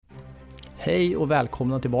Hej och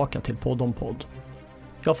välkomna tillbaka till Podd om podd.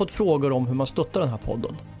 Jag har fått frågor om hur man stöttar den här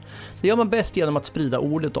podden. Det gör man bäst genom att sprida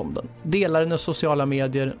ordet om den, dela den i sociala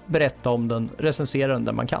medier, berätta om den, recensera den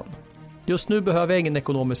där man kan. Just nu behöver jag ingen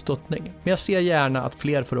ekonomisk stöttning, men jag ser gärna att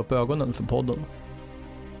fler får upp ögonen för podden.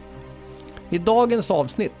 I dagens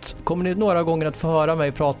avsnitt kommer ni några gånger att få höra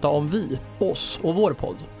mig prata om vi, oss och vår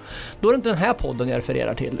podd. Då är det inte den här podden jag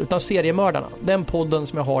refererar till, utan Seriemördarna, den podden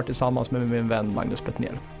som jag har tillsammans med min vän Magnus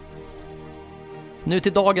Bettner. Nu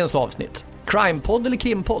till dagens avsnitt. Crime-podd eller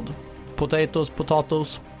krimpodd?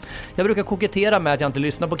 Potatoes. Jag brukar kokettera med att jag inte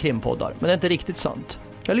lyssnar på krimpoddar, men det är inte riktigt sant.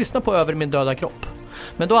 Jag lyssnar på Över min döda kropp.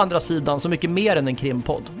 Men då andra sidan så mycket mer än en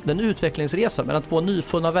krimpodd. Den utvecklingsresa mellan två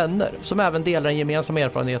nyfunna vänner som även delar den gemensamma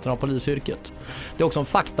erfarenheten av polisyrket. Det är också en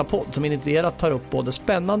faktapodd som initierat tar upp både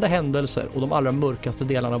spännande händelser och de allra mörkaste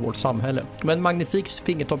delarna av vårt samhälle. Med en magnifik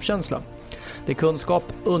fingertoppskänsla. Det är kunskap,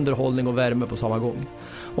 underhållning och värme på samma gång.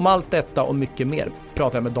 Om allt detta och mycket mer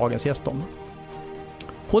pratar jag med dagens gäst om.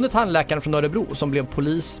 Hon är tandläkaren från Örebro som blev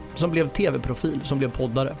polis, som blev tv-profil, som blev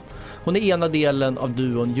poddare. Hon är ena delen av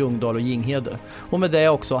duon Ljungdahl och Ginghede. Och med det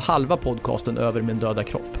också halva podcasten Över min döda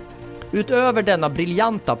kropp. Utöver denna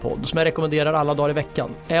briljanta podd som jag rekommenderar alla dagar i veckan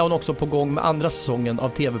är hon också på gång med andra säsongen av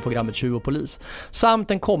tv-programmet Tjuv och polis.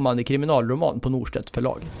 Samt en kommande kriminalroman på Norstedt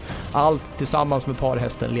förlag. Allt tillsammans med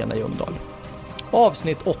parhästen Lena Ljungdahl.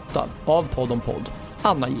 Avsnitt 8 av Podd om podd.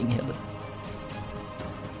 Anna Ginghede.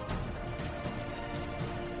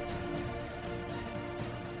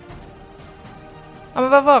 Ja, men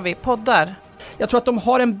vad var vi? Poddar? Jag tror att de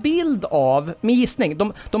har en bild av, med gissning,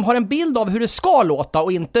 de har en bild av hur det ska låta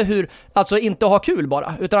och inte hur, alltså inte ha kul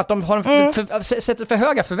bara, utan att de har sätter för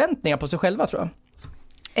höga förväntningar på sig själva, tror jag.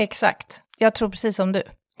 Exakt. Jag tror precis som du.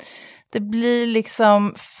 Det blir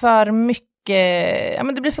liksom för mycket, ja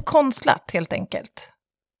men det blir för konstlat helt enkelt.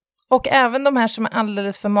 Och även de här som är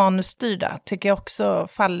alldeles för manusstyrda tycker jag också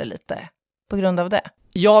faller lite på grund av det.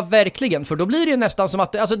 Ja, verkligen. För då blir det ju nästan som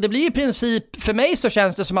att, alltså det blir i princip, för mig så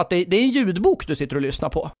känns det som att det är en ljudbok du sitter och lyssnar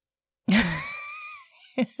på.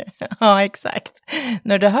 Ja, exakt.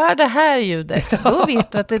 När du hör det här ljudet, då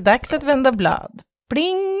vet du att det är dags att vända blad.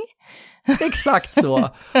 Bling! Exakt så.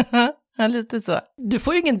 Ja, lite så. Du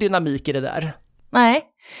får ju ingen dynamik i det där. Nej,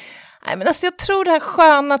 men alltså jag tror det här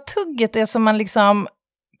sköna tugget är som man liksom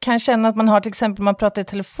kan känna att man har, till exempel man pratar i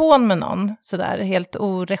telefon med någon sådär helt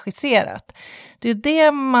oregisserat. Det är ju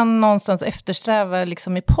det man någonstans eftersträvar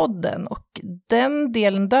liksom i podden, och den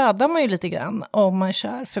delen dödar man ju lite grann om man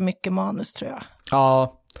kör för mycket manus, tror jag.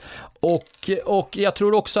 Ja, och jag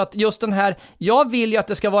tror också att just den här, jag vill ju att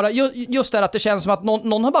det ska vara just det att det känns som att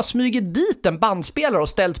någon har bara smugit dit en bandspelare och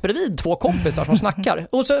ställt bredvid två kompisar som snackar.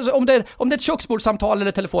 Och så, om det är ett köksbordssamtal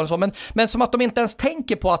eller telefon så, men som att de inte ens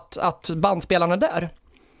tänker på att bandspelaren är där.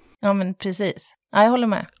 Ja, men precis. Ja, jag håller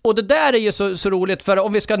med. Och det där är ju så roligt, för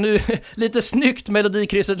om vi ska nu lite snyggt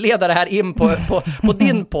melodikrysset leda det här in på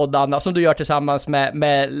din podd, Anna, som du gör tillsammans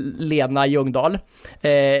med Lena Ljungdahl,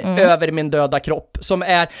 Över min döda kropp, som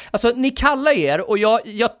är, alltså ni kallar er, och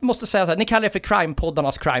jag måste säga så här, ni kallar er för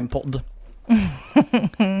crime-poddarnas crime-podd.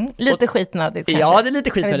 Lite skitnödigt kanske. Ja, det är lite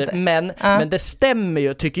skitnödigt, men det stämmer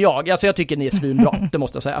ju, tycker jag. Alltså jag tycker ni är svinbra, det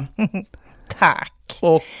måste jag säga. Tack.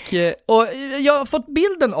 Och jag har fått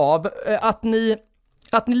bilden av att ni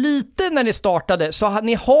lite när ni startade så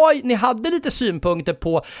ni hade lite synpunkter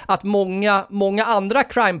på att många andra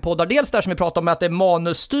crime-poddar, dels där som vi pratade om att det är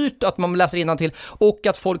manusstyrt, att man läser innantill, och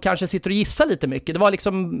att folk kanske sitter och gissar lite mycket. Det var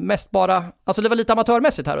liksom mest bara, alltså det var lite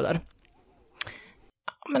amatörmässigt här och där.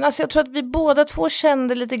 Men alltså jag tror att vi båda två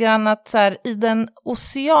kände lite grann att så här, i den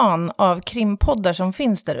ocean av krimpoddar som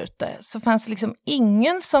finns där ute så fanns det liksom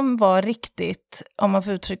ingen som var riktigt, om man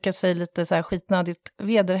får uttrycka sig lite så här skitnödigt,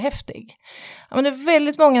 vederhäftig. Ja, men det är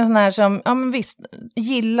väldigt många sådana här som, ja men visst,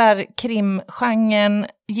 gillar krimgenren,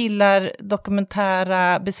 gillar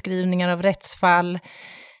dokumentära beskrivningar av rättsfall,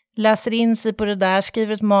 läser in sig på det där,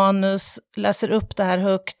 skriver ett manus, läser upp det här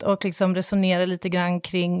högt och liksom resonerar lite grann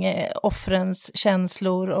kring offrens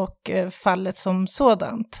känslor och fallet som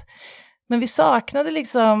sådant. Men vi saknade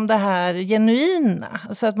liksom det här genuina,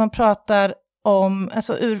 alltså att man pratar om,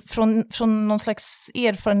 alltså från någon slags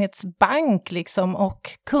erfarenhetsbank liksom,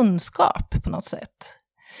 och kunskap på något sätt.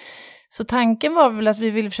 Så tanken var väl att vi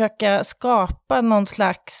ville försöka skapa någon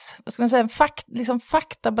slags, vad ska man säga,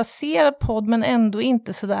 faktabaserad podd, men ändå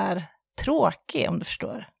inte så där tråkig, om du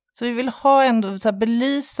förstår. Så vi vill ha ändå så här,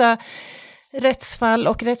 belysa rättsfall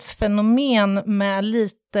och rättsfenomen med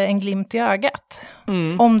lite en glimt i ögat.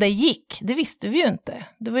 Om det gick, det visste vi ju inte.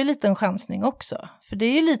 Det var ju lite en chansning också. För det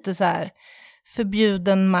är ju lite så här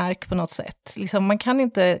förbjuden mark på något sätt. Liksom, man kan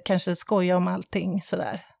inte kanske skoja om allting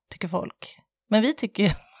sådär, tycker folk. Men vi tycker ju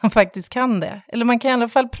man faktiskt kan det. Eller man kan i alla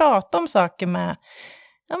fall prata om saker med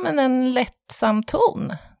en lättsam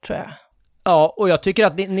ton, tror jag. Ja, och jag tycker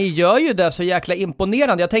att ni gör ju det så jäkla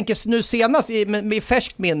imponerande. Jag tänker nu senast med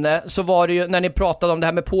färskt minne så var det ju när ni pratade om det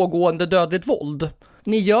här med pågående dödligt våld.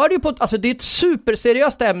 Ni gör det ju alltså det är ett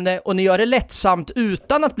superseriöst ämne och ni gör det lättsamt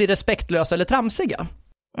utan att bli respektlösa eller tramsiga.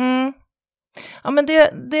 Mm. Ja, men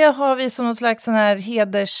det har vi som någon slags sån här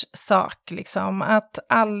hederssak, liksom. Att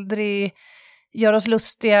aldrig göra oss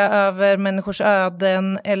lustiga över människors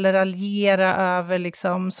öden eller raljera över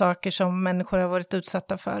liksom saker som människor har varit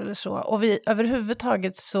utsatta för eller så. Och vi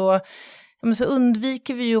överhuvudtaget så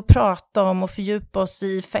undviker vi ju att prata om och fördjupa oss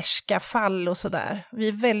i färska fall och sådär. Vi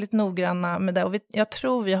är väldigt noggranna med det och jag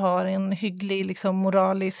tror vi har en hygglig liksom,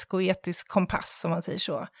 moralisk och etisk kompass, om man säger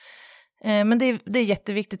så. Men det är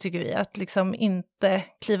jätteviktigt, tycker vi, att liksom inte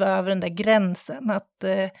kliva över den där gränsen. Att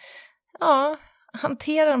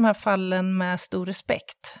hantera de här fallen med stor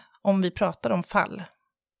respekt om vi pratar om fall.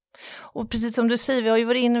 Och precis som du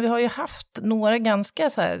säger, vi har ju haft några ganska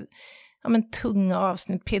så här, tunga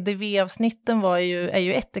avsnitt. PDV-avsnitten är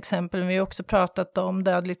ju ett exempel, men vi har också pratat om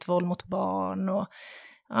dödligt våld mot barn och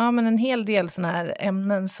en hel del såna här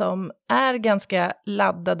ämnen som är ganska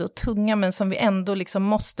laddade och tunga, men som vi ändå liksom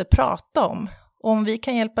måste prata om. Och om vi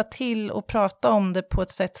kan hjälpa till och prata om det på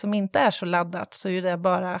ett sätt som inte är så laddat, så är det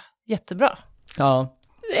bara jättebra. Ja.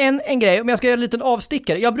 En grej, om jag ska göra en liten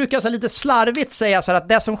avstickare. Jag brukar så lite slarvigt säga så att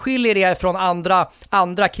det som skiljer er från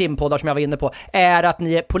andra krimpoddar som jag var inne på är att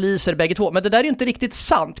ni är poliser bägge två. Men det där är ju inte riktigt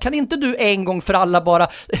sant. Kan inte du en gång för alla bara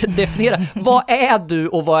definiera vad är du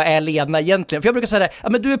och vad är Lena egentligen? För jag brukar säga det,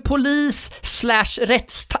 men du är polis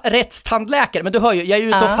 / rättstandläkare. Men du hör ju, jag är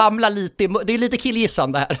ute och famlar lite, det är lite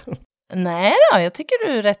killgissande här. Nej då, jag tycker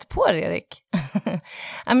du är rätt på det, Erik.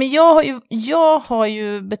 Men jag har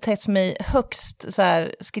ju betett mig högst så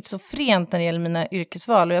här schizofrent när det gäller mina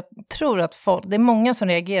yrkesval, och jag tror att det är många som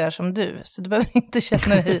reagerar som du, så du behöver inte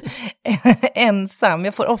känna dig ensam.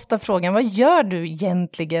 Jag får ofta frågan, vad gör du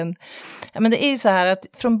egentligen? Men det är ju så här att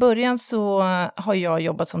från början så har jag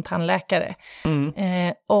jobbat som tandläkare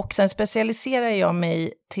och sen specialiserar jag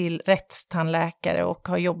mig till rättstandläkare och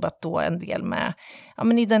har jobbat då en del med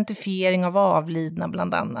identifiering av avlidna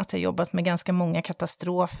bland annat. Jag har jobbat med ganska många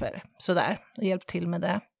katastrofer sådär och hjälpt till med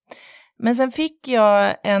det. Men sen fick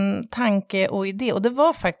jag en tanke och idé, och det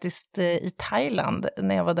var faktiskt i Thailand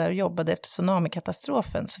när jag var där och jobbade efter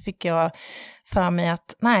tsunamikatastrofen, så fick jag för mig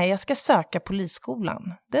att jag ska söka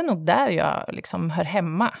polisskolan. Det är nog där jag liksom hör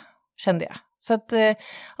hemma, kände jag. Så att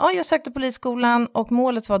jag sökte polisskolan och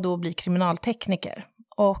målet var då att bli kriminaltekniker.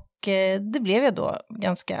 Och det blev jag då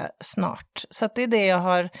ganska snart. Så att det är det jag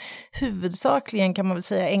har huvudsakligen, kan man väl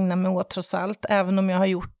säga, ägnat mig åt trots allt. Även om jag har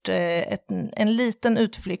gjort en liten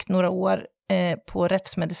utflykt några år på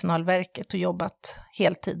Rättsmedicinalverket och jobbat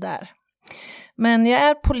heltid där. Men jag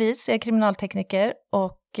är polis, jag är kriminaltekniker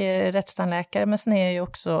och rättstandläkare. Men sen är jag ju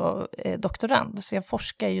också doktorand, så jag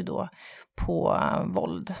forskar ju då på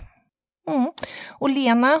våld. Och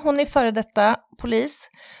Lena, hon är före detta polis.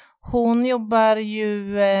 Hon jobbar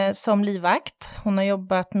ju som livvakt. Hon har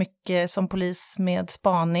jobbat mycket som polis med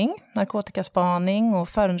spaning, narkotikaspaning och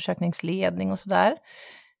förundersökningsledning och sådär.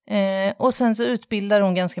 Och sen så utbildar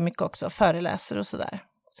hon ganska mycket också, föreläser och sådär.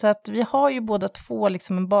 Så att vi har ju båda två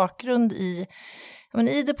liksom en bakgrund i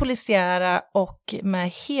det polisiära och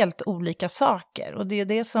med helt olika saker. Och det är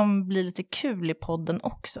det som blir lite kul i podden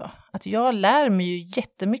också. Att jag lär mig ju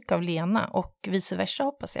jättemycket av Lena och vice versa,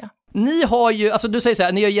 hoppas jag. Ni har ju, alltså du säger så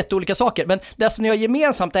här, ni gör jätteolika saker, men det som ni har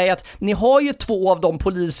gemensamt är att ni har ju två av de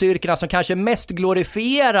polisyrkena som kanske är mest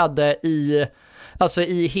glorifierade i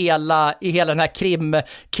hela den här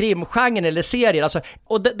krimgenren eller serien. Alltså,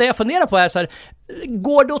 och det jag funderar på är så här,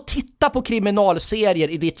 går det att titta på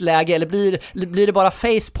kriminalserier i ditt läge, eller blir det bara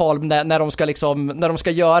facepalm när de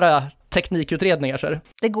ska göra teknikutredningar så här?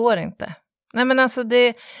 Det går inte. Nej, men alltså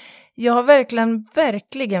jag har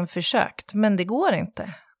verkligen försökt, men det går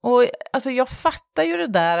inte. Och alltså jag fattar ju det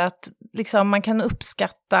där att liksom man kan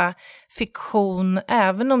uppskatta fiktion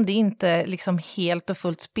även om det inte liksom helt och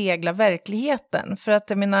fullt speglar verkligheten. För att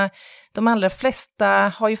jag menar, de allra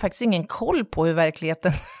flesta har ju faktiskt ingen koll på hur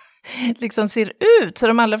verkligheten liksom ser ut. Så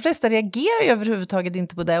de allra flesta reagerar ju överhuvudtaget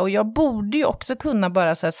inte på det. Och jag borde ju också kunna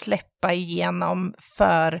bara så här släppa igenom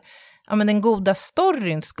för den goda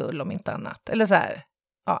storyns skull, om inte annat. Eller så här,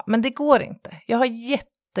 men det går inte. Jag har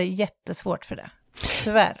jättesvårt för det.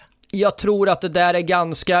 Tyvärr. Jag tror att det där är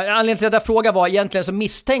ganska... Anledningen till att jag frågade var egentligen så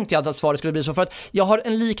misstänkte jag att svaret skulle bli så, för att jag har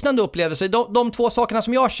en liknande upplevelse. De två sakerna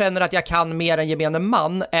som jag känner att jag kan mer än gemene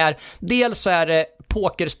man är, dels så är det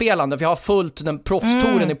pokerspelande, för jag har följt den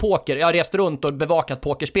proffstouren i poker. Jag har rest runt och bevakat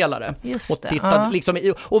pokerspelare. Just och det, tittat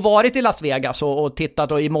liksom och varit i Las Vegas och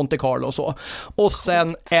tittat i Monte Carlo och så. Och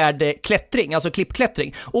sen är det klättring, alltså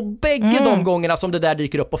klippklättring. Och bägge de gångerna som det där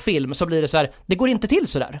dyker upp på film så blir det så här, det går inte till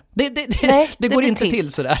så där. Det går inte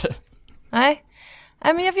till så där. Nej,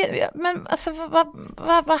 men jag vet, men alltså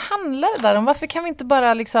vad handlar det där om? Varför kan vi inte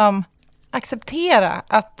bara liksom acceptera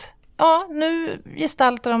att nu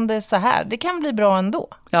gestaltar de det så här. Det kan bli bra ändå.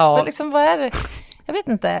 Ja. Men liksom, vad är det? Jag vet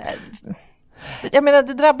inte. Jag menar,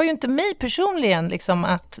 det drabbar ju inte mig personligen liksom,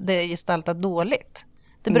 att det är gestaltat dåligt.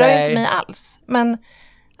 Det berör ju inte mig alls. Men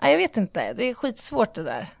jag vet inte. Det är skitsvårt det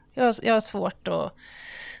där. Jag har svårt att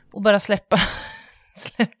bara släppa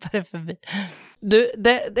det förbi. Du,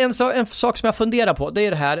 en sak som jag funderar på, det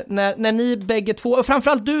är det här, när ni bägge två, och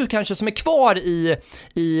framförallt du kanske som är kvar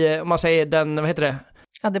i om man säger den, vad heter det?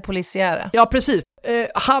 Ja, det polisiära. Ja, precis.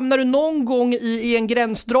 Hamnar du någon gång i en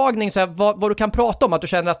gränsdragning så här, vad du kan prata om, att du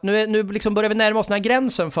känner att nu liksom börjar vi närma oss den här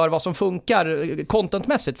gränsen för vad som funkar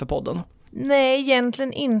contentmässigt för podden? Nej,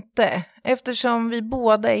 egentligen inte. Eftersom vi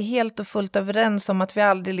båda är helt och fullt överens om att vi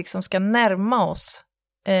aldrig liksom ska närma oss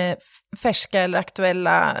färska eller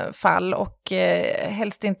aktuella fall och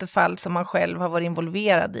helst inte fall som man själv har varit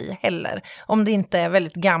involverad i heller, om det inte är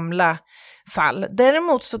väldigt gamla fall.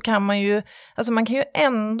 Däremot så kan man ju, alltså man kan ju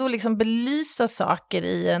ändå liksom belysa saker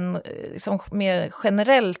i en liksom mer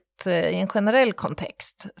generellt, i en generell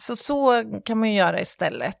kontext. Så kan man ju göra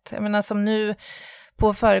istället. Jag menar, som nu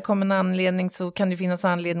på förekommande anledning så kan det finnas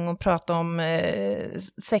anledning att prata om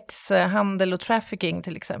sexhandel och trafficking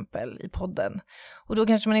till exempel i podden. Och då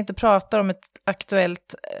kanske man inte pratar om ett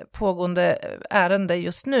aktuellt pågående ärende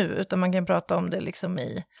just nu, utan man kan prata om det liksom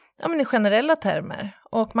i generella termer.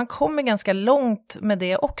 Och man kommer ganska långt med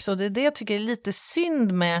det också. Det är det jag tycker är lite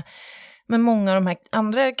synd med många av de här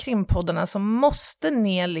andra krimpoddarna som måste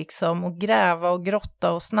ner liksom och gräva och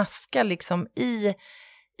grotta och snaska liksom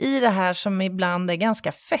i det här som ibland är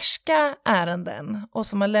ganska färska ärenden och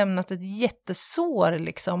som har lämnat ett jättesår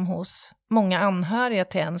liksom hos många anhöriga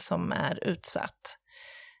till en som är utsatt.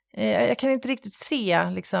 Jag kan inte riktigt se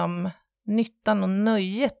liksom nyttan och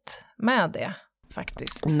nöjet med det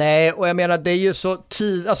faktiskt. Nej, och jag menar det är ju så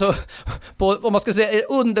alltså om man ska säga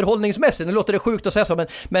underhållningsmässigt, nu låter det sjukt att säga så,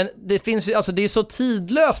 men det finns ju, alltså det är så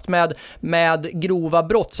tidlöst med grova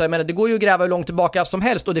brott, så jag menar det går ju att gräva hur långt tillbaka som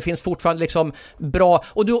helst och det finns fortfarande liksom bra,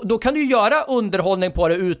 och då kan du ju göra underhållning på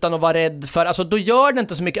det utan att vara rädd för, alltså då gör det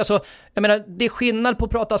inte så mycket, alltså jag menar det är skillnad på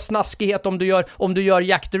att prata snaskighet om du gör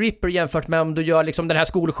Jack the Ripper jämfört med om du gör liksom den här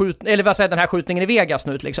skolskjutningen, eller vad säger den här skjutningen i Vegas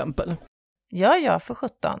nu till exempel. Ja, för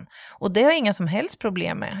 17. Och det har inga som helst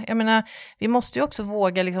problem med. Jag menar, vi måste ju också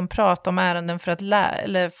våga liksom prata om ärenden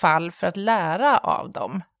eller fall för att lära av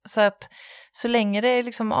dem. Så att så länge det är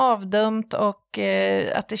liksom avdömt och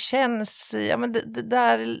att det känns,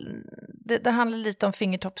 det handlar lite om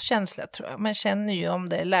fingertoppskänsla tror jag. Man känner ju om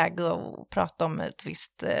det är läge att prata om ett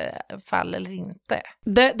visst fall eller inte.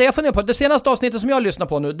 Det jag funderar på, det senaste avsnittet som jag lyssnar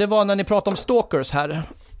på nu, det var när ni pratade om stalkers här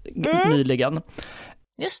nyligen.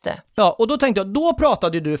 Just det. Ja, och då tänkte jag, då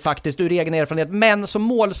pratade du faktiskt ur egen erfarenhet, men som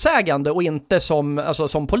målsägande och inte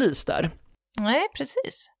som polis där. Nej,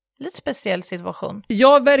 precis. Lite speciell situation.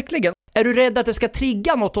 Ja, verkligen. Är du rädd att det ska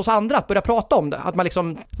trigga något hos andra att börja prata om det? Att man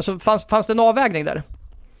liksom, alltså, fanns det en avvägning där?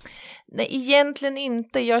 Nej, egentligen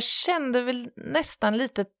inte. Jag kände väl nästan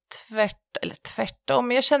lite tvärtom.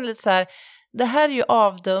 Men jag kände lite så här, det här är ju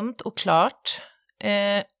avdömt och klart.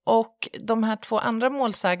 Och de här två andra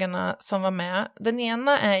målsägarna som var med, den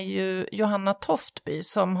ena är ju Johanna Toftby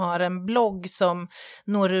som har en blogg som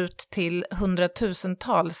når ut till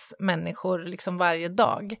 100,000-tals människor liksom varje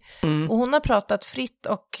dag. Och hon har pratat fritt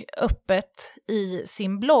och öppet i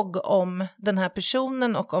sin blogg om den här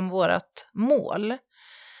personen och om vårat mål.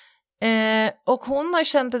 Och hon har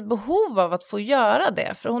känt ett behov av att få göra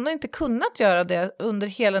det, för hon har inte kunnat göra det under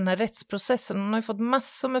hela den här rättsprocessen. Hon har ju fått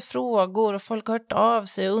massor med frågor och folk har hört av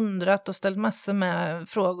sig och undrat och ställt massor med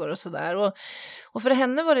frågor och sådär. Och för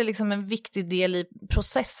henne var det liksom en viktig del i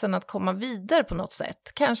processen att komma vidare på något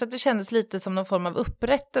sätt. Kanske att det kändes lite som någon form av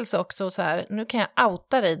upprättelse också, så här, nu kan jag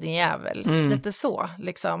outa dig din jävel, lite så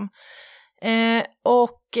liksom.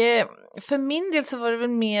 För min del så var det väl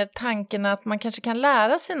mer tanken att man kanske kan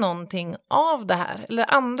lära sig någonting av det här,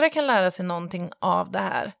 eller andra kan lära sig någonting av det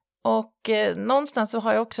här. Och någonstans så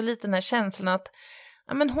har jag också lite den här känslan att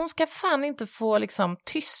men hon ska fan inte få liksom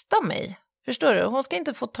tysta mig, förstår du? Hon ska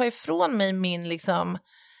inte få ta ifrån mig min liksom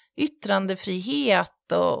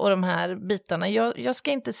yttrandefrihet och de här bitarna. Jag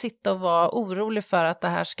ska inte sitta och vara orolig för att det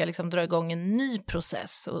här ska liksom dra igång en ny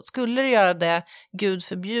process. Och skulle det göra det, Gud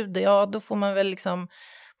förbjude, ja då får man väl liksom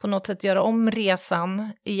på något sätt göra om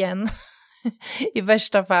resan igen. I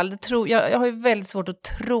värsta fall. Jag har ju väldigt svårt att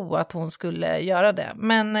tro att hon skulle göra det.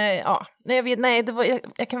 Men ja,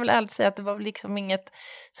 jag kan väl ärligt säga att det var liksom inget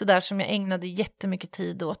sådär som jag ägnade jättemycket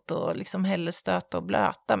tid åt och liksom heller stöta och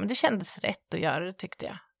blöta. Men det kändes rätt att göra det, tyckte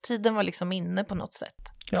jag. Tiden var liksom inne på något sätt.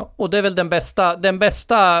 Ja, och det är väl den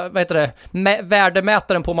bästa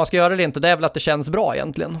värdemätaren på om man ska göra det eller inte. Det är väl att det känns bra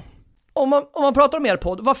egentligen. Om man pratar om er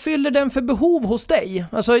podd, vad fyller den för behov hos dig?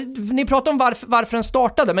 Alltså, ni pratar om varför den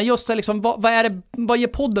startade, men just liksom, vad ger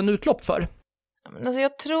podden utlopp för? Alltså,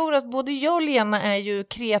 jag tror att både jag och Lena är ju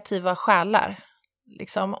kreativa själar.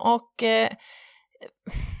 Liksom. Och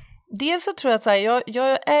dels så tror jag att så här,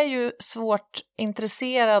 jag är ju svårt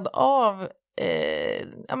intresserad av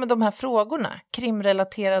men de här frågorna,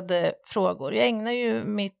 krimrelaterade frågor. Jag ägnar ju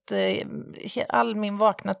all min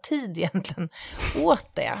vakna tid egentligen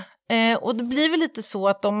åt det. Och det blir väl lite så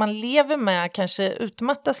att om man lever med kanske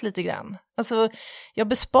utmattas lite grann. Alltså, jag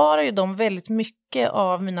besparar ju dem väldigt mycket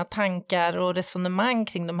av mina tankar och resonemang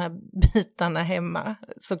kring de här bitarna hemma,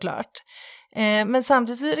 såklart. Men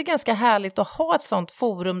samtidigt så är det ganska härligt att ha ett sånt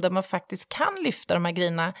forum där man faktiskt kan lyfta de här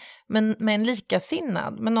grejerna med en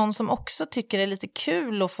likasinnad. Men någon som också tycker det är lite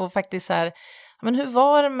kul att få faktiskt så här, men hur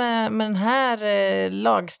var det med den här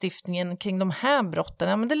lagstiftningen kring de här brotten?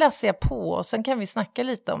 Ja, men det läser jag på och sen kan vi snacka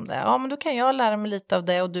lite om det. Ja, men då kan jag lära mig lite av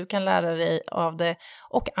det och du kan lära dig av det.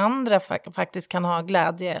 Och andra faktiskt kan ha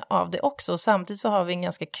glädje av det också. Och samtidigt så har vi en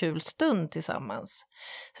ganska kul stund tillsammans.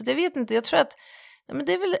 Så jag vet inte, jag tror att men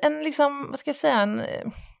det är väl en, liksom, vad ska jag säga,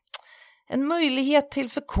 en möjlighet till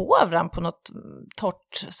förkovran på något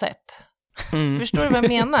torrt sätt. Förstår du vad jag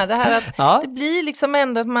menar? Det här att det blir liksom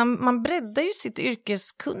ändå att man breddar ju sitt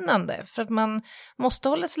yrkeskunnande för att man måste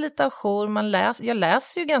hålla sig lite ajour. Jag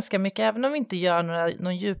läser ju ganska mycket, även om vi inte gör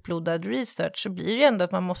någon djuplodad research, så blir det ju ändå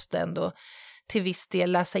att man måste ändå till viss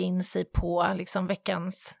del läsa in sig på liksom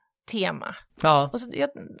veckans tema. Ja. Och så,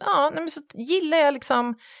 så gillar jag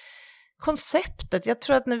liksom konceptet. Jag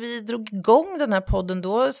tror att när vi drog igång den här podden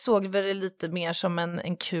då såg vi det lite mer som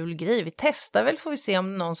en kul grej. Vi testar väl, får vi se om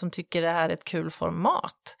det är någon som tycker det här är ett kul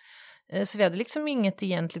format. Så vi hade liksom inget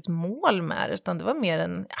egentligt mål med det, utan det var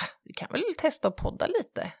mer vi kan väl testa att podda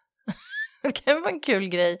lite. Det kan vara en kul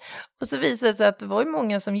grej. Och så visade det sig att det var ju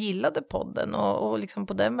många som gillade podden och liksom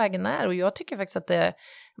på den vägen är. Och jag tycker faktiskt att det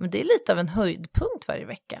är lite av en höjdpunkt varje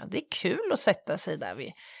vecka. Det är kul att sätta sig där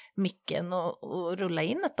vid micken och rulla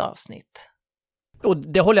in ett avsnitt. Och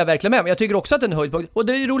det håller jag verkligen med om. Jag tycker också att det är en höjdpunkt. Och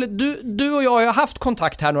det är roligt, du och jag har haft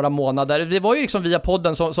kontakt här några månader. Det var ju liksom via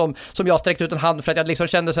podden som jag sträckte ut en hand för att jag liksom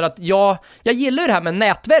kände så att jag gillar det här med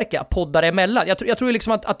nätverka, poddar emellan. Jag tror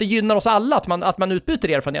liksom att det gynnar oss alla att man utbyter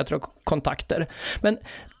erfarenheter och kontakter. Men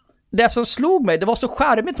det som slog mig, det var så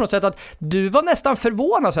charmigt på något sätt att du var nästan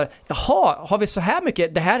förvånad så här, jaha, har vi så här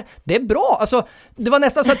mycket? Det är bra. Alltså, det var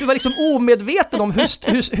nästan så att du var liksom omedveten om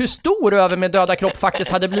hur stor Över med döda kropp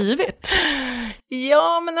faktiskt hade blivit.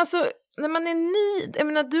 Ja, men alltså när man är ny, jag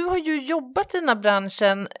menar, du har ju jobbat i den här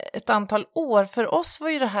branschen ett antal år. För oss var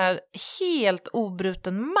ju det här helt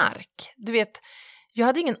obruten mark. Du vet, jag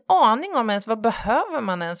hade ingen aning om ens vad behöver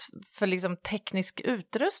man ens för liksom teknisk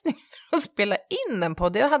utrustning för att spela in en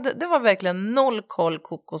podd. Det var verkligen noll koll,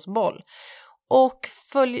 kokosboll. Och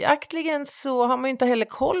följaktligen så har man ju inte heller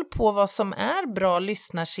koll på vad som är bra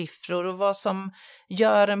lyssnarsiffror och vad som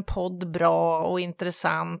gör en podd bra och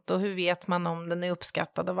intressant och hur vet man om den är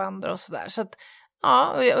uppskattad av andra och sådär. Så att,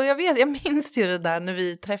 ja, och jag minns ju det där när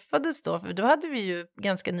vi träffades då, för då hade vi ju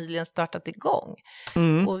ganska nyligen startat igång.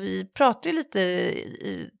 Och vi pratade ju lite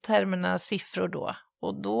i termerna siffror då.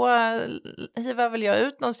 Och då hivade väl jag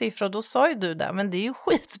ut någon siffra och då sa ju du där, men det är ju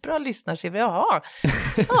skitbra lyssnarsiffror.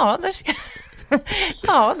 Jaha,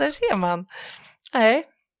 där ser man. Nej.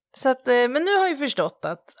 Så att, men nu har jag förstått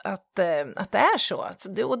att det är så.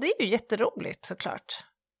 Och det är ju jätteroligt såklart.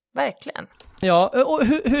 Verkligen. Ja, och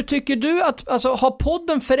hur tycker du att, alltså, har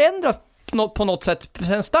podden förändrat på något sätt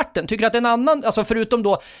sen starten? Tycker du att en annan, alltså förutom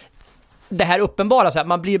då det här uppenbara, så här,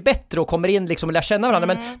 man blir bättre och kommer in liksom och lär känna varandra,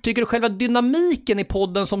 men tycker du själva dynamiken i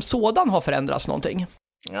podden som sådan har förändrats någonting?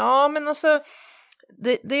 Ja, men alltså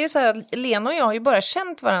det är ju så här att Lena och jag har ju bara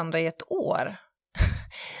känt varandra i ett år.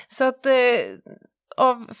 Så att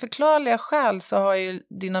av förklarliga skäl så har ju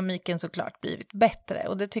dynamiken såklart blivit bättre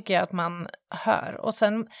och det tycker jag att man hör. Och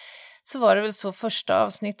sen så var det väl så första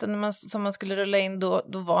avsnitten som man skulle rulla in då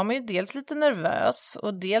var man ju dels lite nervös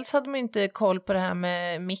och dels hade man inte koll på det här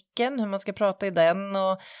med micken, hur man ska prata i den,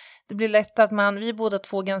 och det blir lätt att vi är båda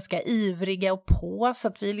två ganska ivriga och på, så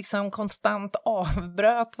att vi liksom konstant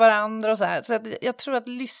avbröt varandra och så här. Så att jag tror att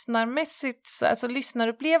lyssnarmässigt, alltså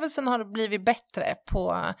lyssnarupplevelsen har blivit bättre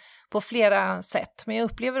på flera sätt. Men jag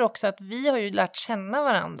upplever också att vi har ju lärt känna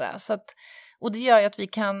varandra, så att, och det gör ju att vi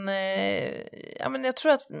kan, men jag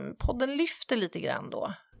tror att podden lyfter lite grann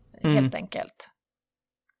då, helt enkelt.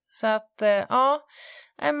 Så att,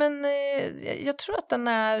 jag tror att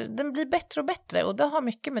den blir bättre och bättre, och det har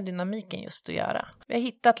mycket med dynamiken just att göra. Vi har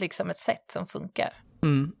hittat liksom ett sätt som funkar.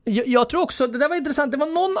 Jag tror också, det där var intressant, det var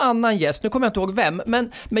någon annan gäst, nu kommer jag inte ihåg vem,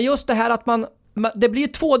 men just det här att det blir ju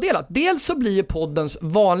tvådelat. Dels så blir ju poddens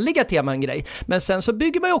vanliga tema en grej, men sen så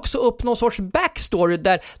bygger man ju också upp någon sorts backstory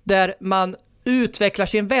där man utvecklar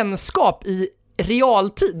sin vänskap i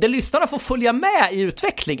realtid, där lyssnarna får följa med i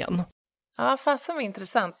utvecklingen. Ja, fasen var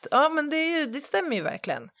intressant. Ja, men det stämmer ju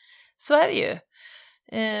verkligen. Så är det ju.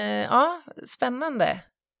 Spännande.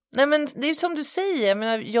 Nej, men det är ju som du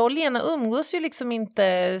säger, jag och Lena umgås ju liksom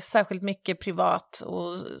inte särskilt mycket privat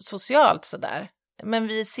och socialt sådär. Men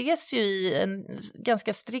vi ses ju i en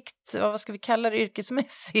ganska strikt, vad ska vi kalla det,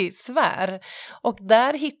 yrkesmässig sfär. Och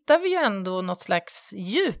där hittar vi ju ändå något slags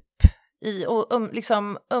djup i, och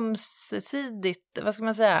liksom ömsesidigt, vad ska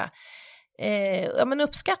man säga,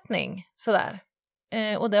 uppskattning sådär.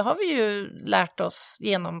 Och det har vi ju lärt oss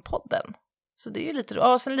genom podden. Så det är ju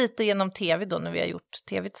lite, sen lite genom tv då när vi har gjort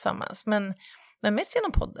tv tillsammans, men mest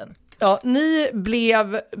genom podden. Ja,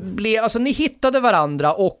 ni alltså ni hittade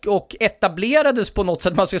varandra och etablerades på något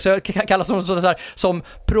sätt, man ska säga, kallas som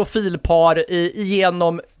profilpar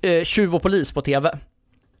genom Tjuv och polis på tv.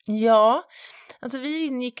 Ja, alltså vi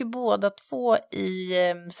ingick ju båda två i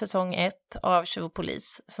säsong 1 av Tjuv och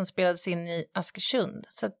polis som spelades in i Askersund.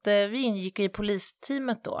 Så att vi ingick i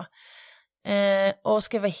polisteamet då. Och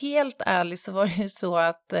ska jag vara helt ärlig så var det ju så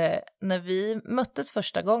att när vi möttes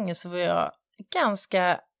första gången så var jag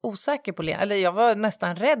ganska osäker på Lena. Eller jag var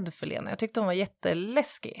nästan rädd för Lena. Jag tyckte hon var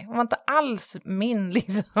jätteläskig. Hon var inte alls min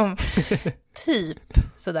liksom typ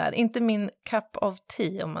sådär. Inte min cup of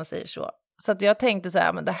tea om man säger så. Så att jag tänkte så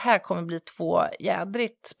här, men det här kommer bli 2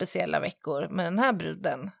 jädrigt speciella veckor med den här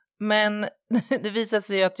bruden. Men det visade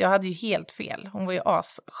sig ju att jag hade ju helt fel. Hon var ju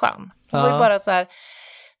asskön. Hon var ju bara så här,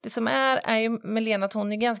 det som är ju med Lena att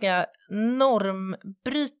hon är ganska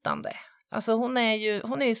normbrytande. Alltså hon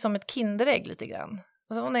är ju som ett kinderägg lite grann.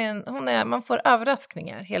 Alltså man får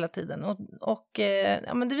överraskningar hela tiden. Och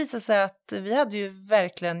men det visade sig att vi hade ju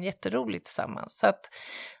verkligen jätteroligt tillsammans. Så att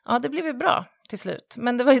det blev ju bra till slut.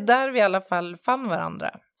 Men det var ju där vi i alla fall fann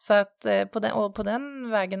varandra. Så att på den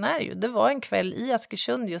vägen är ju. Det var en kväll i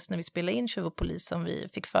Askersund just när vi spelade in Tjuv och polis som vi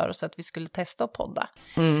fick för oss att vi skulle testa och podda.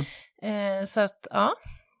 Så att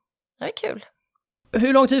det är kul.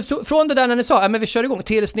 Hur lång tid från det där när ni sa men vi kör igång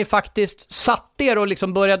tills ni faktiskt satt er och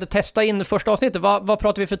liksom började testa in första avsnittet? Vad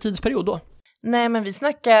pratar vi för tidsperiod då? Nej, men vi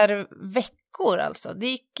snackar veckor alltså. Det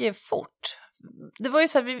gick fort. Det var ju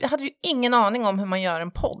så här, vi hade ju ingen aning om hur man gör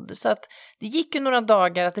en podd. Så att det gick ju några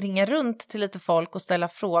dagar att ringa runt till lite folk och ställa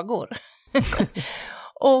frågor.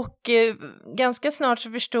 Och ganska snart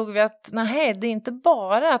så förstod vi att nej, det är inte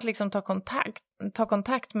bara att liksom ta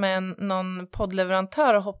kontakt med någon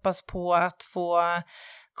poddleverantör och hoppas på att få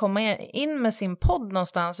komma in med sin podd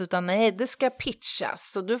någonstans, utan nej, det ska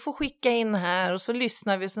pitchas och du får skicka in här och så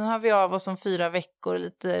lyssnar vi, sen hör vi av oss om 4 veckor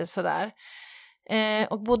lite sådär.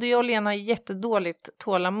 Och både jag och Lena har jättedåligt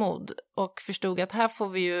tålamod och förstod att här får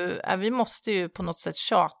vi måste ju på något sätt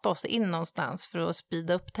tjata oss in någonstans för att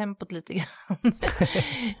speeda upp tempot lite grann.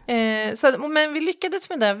 Men vi lyckades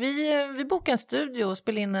med det. Vi bokade en studio och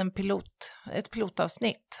spelade in ett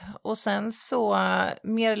pilotavsnitt. Och sen så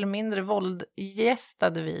mer eller mindre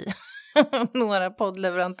våldgästade vi några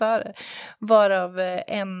poddleverantörer, varav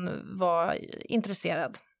en var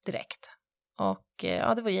intresserad direkt. Och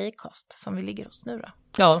det var Acast som vi ligger hos nu då.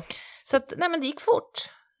 Ja. Så att, nej men det gick fort.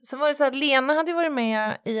 Sen var det så att Lena hade varit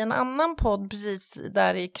med i en annan podd precis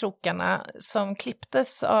där i krokarna som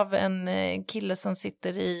klipptes av en kille som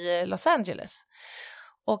sitter i Los Angeles.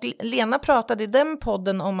 Och Lena pratade i den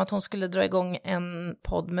podden om att hon skulle dra igång en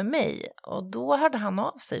podd med mig. Och då hörde han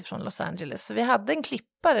av sig från Los Angeles. Så vi hade en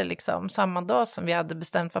klippare liksom samma dag som vi hade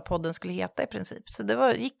bestämt vad podden skulle heta i princip. Så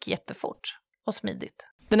det gick jättefort och smidigt.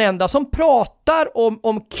 Den enda som pratar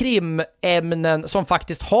om krimämnen som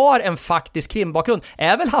faktiskt har en faktisk krimbakgrund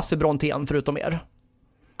är väl Hasse Brontén förutom er?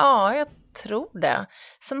 Ja, jag tror det.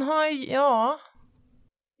 Sen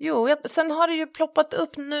har det ju ploppat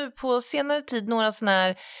upp nu på senare tid några sådana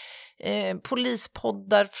här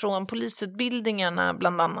polispoddar från polisutbildningarna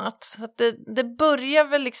bland annat. Så att det börjar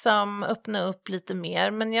väl liksom öppna upp lite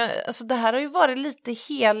mer. Men alltså det här har ju varit lite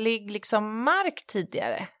helig liksom mark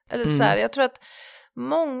tidigare. Eller så här, jag tror att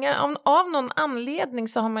många, av någon anledning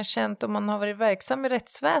så har man känt, om man har varit verksam i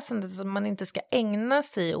rättsväsendet, att man inte ska ägna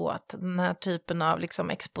sig åt den här typen av liksom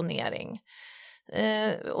exponering.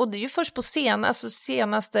 Och det är ju först på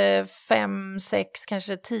senaste 5, 6,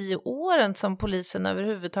 kanske 10 åren som polisen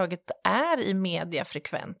överhuvudtaget är i media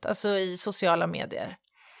frekvent, alltså i sociala medier.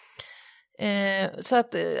 Så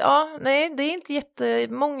att, nej, det är inte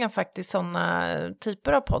jättemånga faktiskt sådana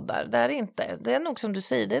typer av poddar. Det är inte. Det är nog som du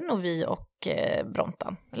säger, det är nog vi och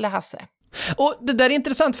Brontan, eller Hasse. Och det där är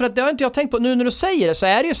intressant, för att det har inte jag tänkt på. Nu när du säger det så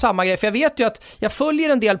är det ju samma grej. För jag vet ju att jag följer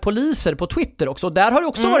en del poliser på Twitter också. Och där har det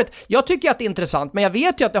också varit, jag tycker att det är intressant, men jag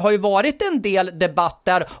vet ju att det har ju varit en del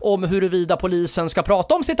debatter om huruvida polisen ska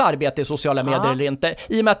prata om sitt arbete i sociala medier eller inte.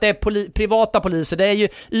 I och med att det är privata poliser. Det är ju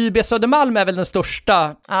YB Södermalm är väl den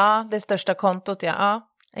största. Ja, det största kontot, ja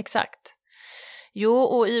exakt. Jo,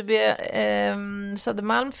 och YB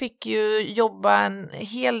Södermalm fick ju jobba en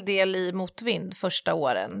hel del i motvind första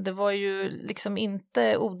åren. Det var ju liksom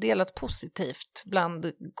inte odelat positivt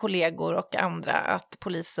bland kollegor och andra att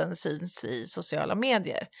polisen syns i sociala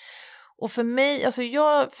medier. Och för mig, alltså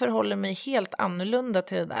jag förhåller mig helt annorlunda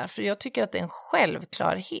till det där, för jag tycker att det är en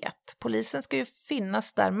självklarhet. Polisen ska ju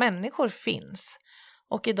finnas där människor finns.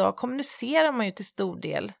 Och idag kommunicerar man ju till stor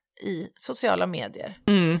del i sociala medier.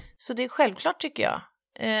 Så det är självklart, tycker jag.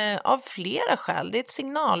 Av flera skäl. Det är ett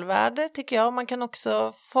signalvärde, tycker jag. Man kan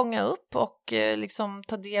också fånga upp och liksom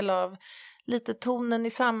ta del av lite tonen i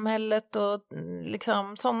samhället och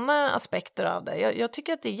liksom sådana aspekter av det. Jag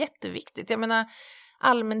tycker att det är jätteviktigt. Jag menar,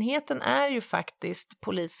 allmänheten är ju faktiskt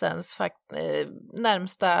polisens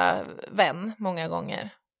närmsta vän många gånger.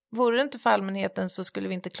 Vore det inte för allmänheten så skulle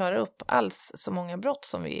vi inte klara upp alls så många brott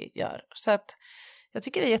som vi gör. Så att jag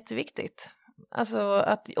tycker det är jätteviktigt. Alltså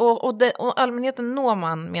att, och allmänheten når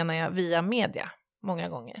man, menar jag, via media många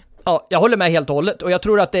gånger. Ja, jag håller med helt och hållet. Och jag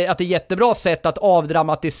tror att det är ett jättebra sätt att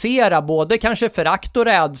avdramatisera både kanske förakt och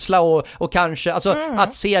rädsla och kanske, alltså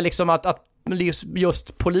att se liksom att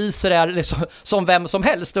just poliser är liksom som vem som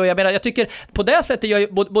helst. Och jag menar, jag tycker på det sättet gör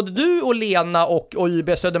ju både du och Lena och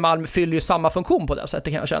YB Södermalm fyller ju samma funktion på det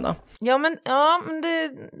sättet, kan jag känna. Ja, men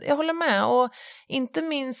jag håller med. Och inte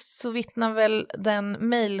minst så vittnar väl den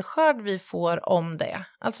mejlskörd vi får om det.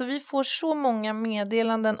 Alltså vi får så många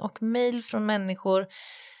meddelanden och mejl från människor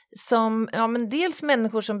som, men dels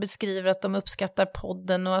människor som beskriver att de uppskattar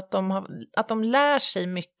podden och att de lär sig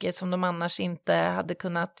mycket som de annars inte hade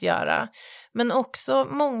kunnat göra. Men också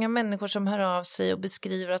många människor som hör av sig och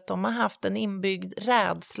beskriver att de har haft en inbyggd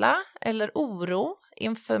rädsla eller oro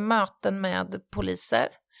inför möten med poliser.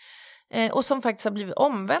 Och som faktiskt har blivit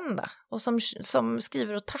omvända. Och som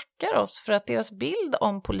skriver och tackar oss för att deras bild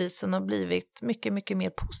om polisen har blivit mycket, mycket mer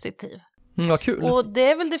positiv. Vad kul. Och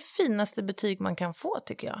det är väl det finaste betyg man kan få,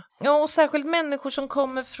 tycker jag. Ja, och särskilt människor som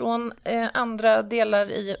kommer från andra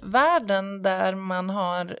delar i världen där man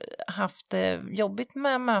har haft jobbigt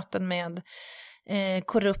med möten med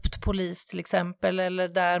korrupt polis till exempel, eller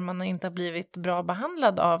där man inte har blivit bra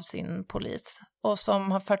behandlad av sin polis och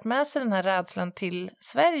som har fört med sig den här rädslan till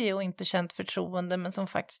Sverige och inte känt förtroende, men som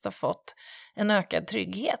faktiskt har fått en ökad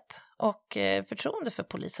trygghet och förtroende för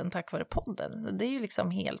polisen tack vare podden. Så det är ju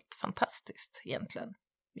liksom helt fantastiskt egentligen.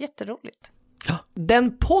 Jätteroligt. Ja,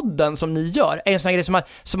 den podden som ni gör är en sån grej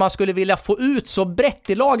som man skulle vilja få ut så brett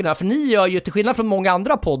i lagren. För ni gör ju, till skillnad från många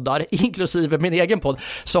andra poddar, inklusive min egen podd,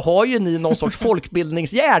 så har ju ni någon sorts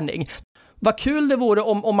folkbildningsgärning. Vad kul det vore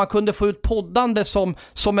om man kunde få ut poddande som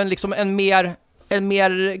en, liksom en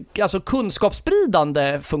mer alltså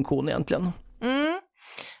kunskapsspridande funktion egentligen.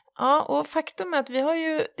 Ja, och faktum är att vi har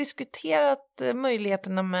ju diskuterat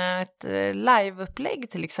möjligheterna med ett liveupplägg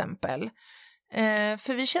till exempel.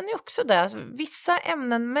 För vi känner ju också det, alltså, vissa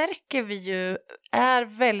ämnen märker vi ju är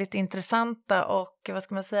väldigt intressanta och vad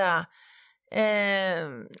ska man säga,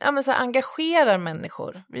 så engagerar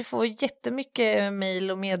människor. Vi får jättemycket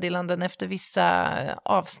mejl och meddelanden efter vissa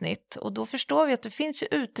avsnitt och då förstår vi att det finns ju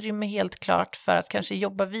utrymme helt klart för att kanske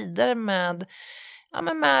jobba vidare med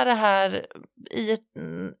det här i ett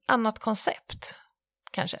annat koncept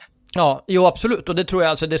kanske. Ja, jo absolut, och det tror jag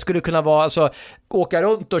alltså det skulle kunna vara alltså åka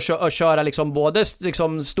runt och köra liksom både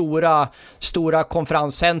liksom stora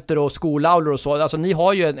konferenscenter och skolaulor och så. Alltså ni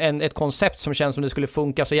har ju ett koncept som känns som det skulle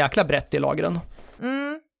funka så jäkla brett i lagren.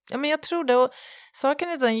 Ja, men jag tror det. Och saken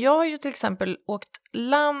är den, jag har ju till exempel åkt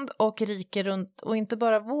land och rike runt, och inte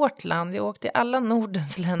bara vårt land, jag har åkt i alla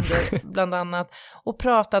Nordens länder bland annat, och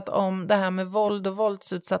pratat om det här med våld och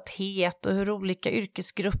våldsutsatthet och hur olika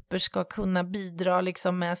yrkesgrupper ska kunna bidra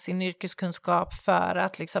liksom med sin yrkeskunskap för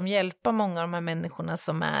att liksom hjälpa många av de här människorna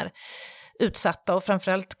som är utsatta, och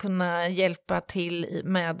framförallt kunna hjälpa till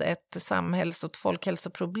med ett samhälls- och ett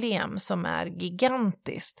folkhälsoproblem som är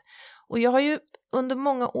gigantiskt. Och jag har ju under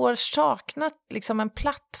många år saknat liksom en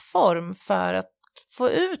plattform för att få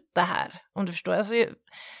ut det här, om du förstår. Alltså,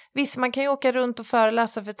 visst, man kan ju åka runt och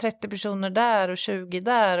föreläsa för 30 personer där och 20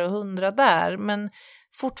 där och 100 där, men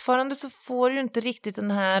fortfarande så får du inte riktigt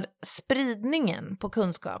den här spridningen på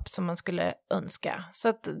kunskap som man skulle önska. Så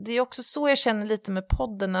att det är också så jag känner lite med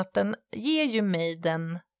podden, att den ger ju mig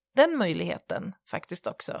den möjligheten faktiskt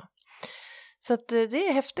också. Så att det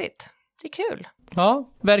är häftigt. Det är kul. Ja,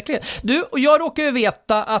 verkligen. Du, och jag råkar ju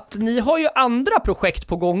veta att ni har ju andra projekt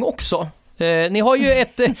på gång också. Ni har ju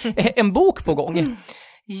en bok på gång.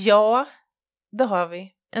 Ja, det har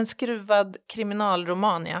vi. En skruvad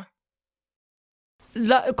kriminalroman, ja.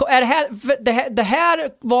 Det här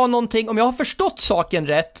var någonting, om jag har förstått saken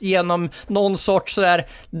rätt, genom någon sorts sådär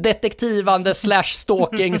detektivande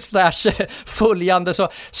 /stalking följande,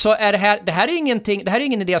 så är det här är ingenting, det här är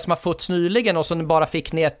ingen idé som har fötts nyligen och så bara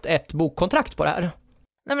fick ni ett bokkontrakt på det här.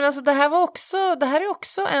 Nej, men alltså det här är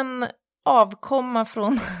också en avkomma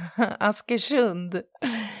från Askersund.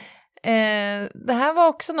 Det här var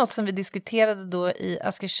också något som vi diskuterade då i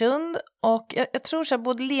Askersund, och jag tror så här,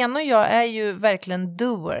 både Lena och jag är ju verkligen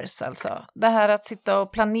doers, alltså. Det här att sitta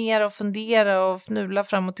och planera och fundera och fnula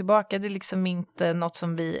fram och tillbaka, det är liksom inte något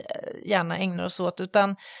som vi gärna ägnar oss åt,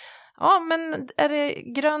 utan ja, men är det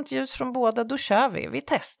grönt ljus från båda, då kör vi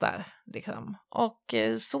testar liksom. Och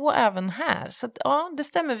så även här. Så att, ja, det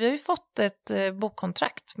stämmer, vi har ju fått ett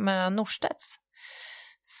bokkontrakt med Norstedts.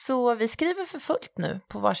 Så vi skriver för fullt nu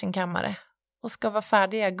på varsin kammare och ska vara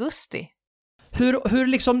färdiga i augusti.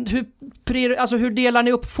 Hur delar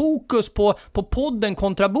ni upp fokus på podden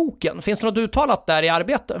kontra boken? Finns det något uttalat där i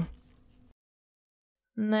arbete?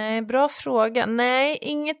 Nej, bra fråga. Nej,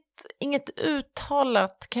 inget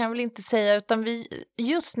uttalat kan jag väl inte säga, utan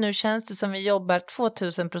just nu känns det som vi jobbar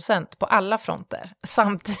 2000% på alla fronter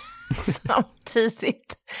samtidigt.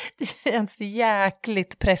 Det känns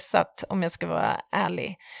jäkligt pressat, om jag ska vara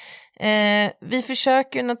ärlig. Vi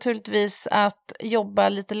försöker naturligtvis att jobba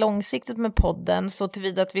lite långsiktigt med podden, så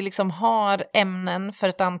tillvida att vi liksom har ämnen för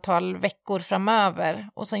ett antal veckor framöver,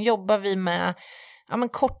 och sen jobbar vi med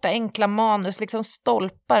korta enkla manus, liksom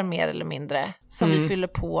stolpar mer eller mindre, som vi fyller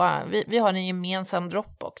på. Vi har en gemensam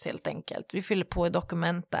Dropbox helt enkelt. Vi fyller på i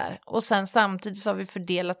dokument där. Och sen samtidigt så har vi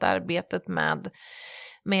fördelat arbetet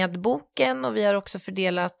med boken, och vi har också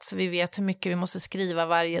fördelat så vi vet hur mycket vi måste skriva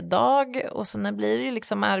varje dag. Och så blir det ju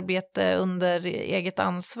liksom arbete under eget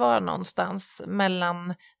ansvar någonstans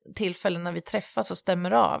mellan tillfällen när vi träffas och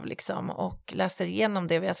stämmer av liksom, och läser igenom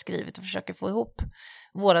det vi har skrivit och försöker få ihop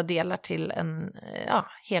våra delar till en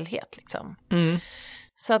helhet liksom.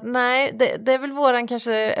 Så att nej, det är väl våran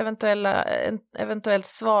kanske eventuellt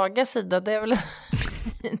svaga sida. Det är väl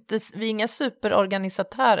inte, vi är inga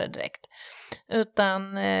superorganisatörer direkt,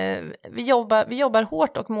 utan vi jobbar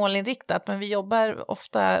hårt och målinriktat, men vi jobbar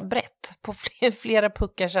ofta brett på flera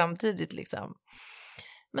puckar samtidigt liksom.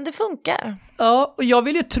 Men det funkar. Ja, och jag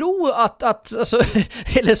vill ju tro att alltså,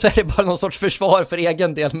 eller så är det bara någon sorts försvar för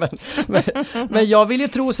egen del, men jag vill ju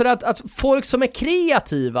tro så att folk som är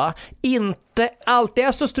kreativa inte alltid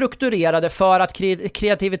är så strukturerade, för att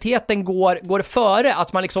kreativiteten går före,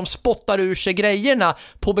 att man liksom spottar ur sig grejerna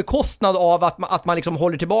på bekostnad av att man liksom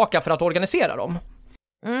håller tillbaka för att organisera dem.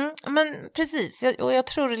 Men precis, och jag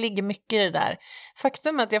tror det ligger mycket i det där.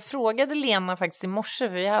 Faktum är att jag frågade Lena faktiskt i morse,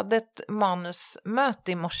 för vi hade ett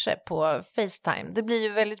manusmöte i morse på FaceTime. Det blir ju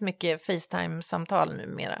väldigt mycket FaceTime-samtal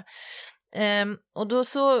numera. Och då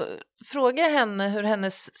så frågade jag henne hur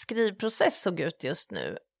hennes skrivprocess såg ut just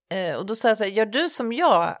nu. Och då sa jag så här, gör du som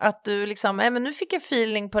jag, att du liksom, men nu fick jag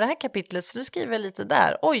feeling på det här kapitlet så nu skriver jag lite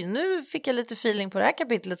där. Oj, nu fick jag lite feeling på det här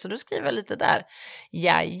kapitlet så då skriver jag lite där.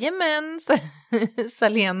 Jajamän, sa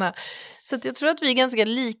Lena. Så att jag tror att vi är ganska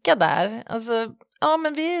lika där. Alltså, ja,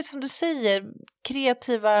 men vi är som du säger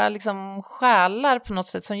kreativa liksom själar på något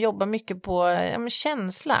sätt som jobbar mycket på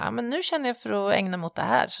känsla. Men nu känner jag för att ägna mot det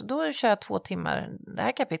här, så då kör jag 2 timmar det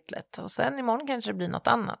här kapitlet och sen imorgon kanske det blir något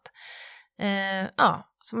annat. Ja,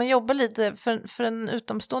 så man jobbar lite, för en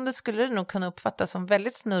utomstående skulle det nog kunna uppfattas som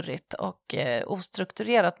väldigt snurrigt och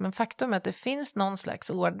ostrukturerat, men faktum är att det finns någon slags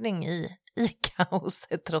ordning i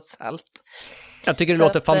kaoset trots allt. Jag tycker det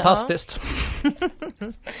låter fantastiskt.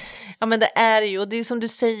 Ja, men det är ju, och det är som du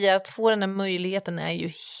säger, att få den här möjligheten är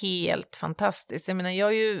ju helt fantastiskt. Jag menar, jag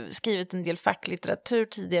har ju skrivit en del facklitteratur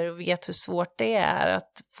tidigare och vet hur svårt det är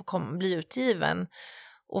att få bli utgiven.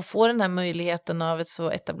 Och få den här möjligheten av ett så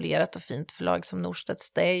etablerat och fint förlag som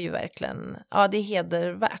Norstedts, det är ju verkligen, ja, det är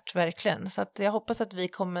hedervärt, verkligen. Så att jag hoppas att vi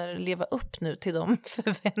kommer leva upp nu till de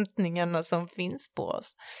förväntningarna som finns på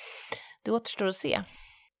oss. Det återstår att se.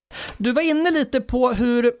 Du var inne lite på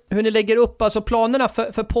hur ni lägger upp alltså planerna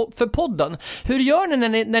för podden. Hur gör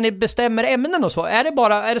ni när ni bestämmer ämnen och så?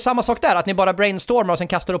 Är det samma sak där, att ni bara brainstormar och sen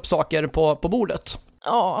kastar upp saker på bordet?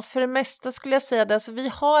 Ja, för det mesta skulle jag säga det. Alltså, vi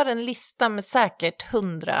har en lista med säkert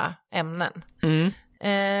 100 ämnen.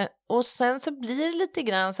 Och sen så blir det lite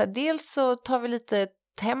grann så här, dels så tar vi lite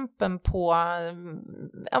tempen på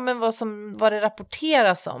vad det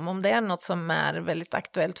rapporteras om det är något som är väldigt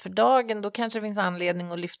aktuellt för dagen, då kanske det finns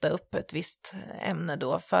anledning att lyfta upp ett visst ämne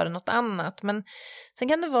då för något annat. Men sen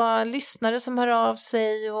kan det vara lyssnare som hör av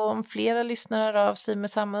sig, och om flera lyssnare hör av sig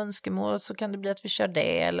med samma önskemål så kan det bli att vi kör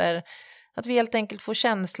det, eller att vi helt enkelt får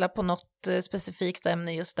känsla på något specifikt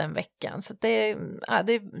ämne just den veckan. Så det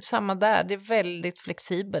är samma där, det är väldigt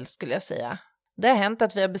flexibelt skulle jag säga. Det har hänt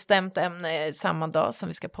att vi har bestämt ämne samma dag som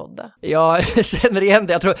vi ska podda. Ja, jag känner igen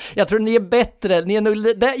det. Jag tror ni är bättre. Ni är nog,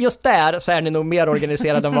 just där så är ni nog mer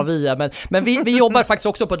organiserade än vad vi är. Men vi jobbar faktiskt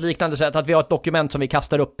också på ett liknande sätt. Att vi har ett dokument som vi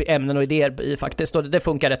kastar upp ämnen och idéer i faktiskt. Och det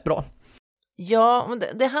funkar rätt bra. Ja, men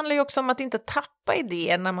det handlar ju också om att inte tappa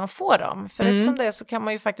idéer när man får dem. För rätt som det är så kan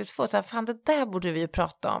man ju faktiskt få så här, fan, det där borde vi ju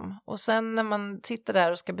prata om. Och sen när man sitter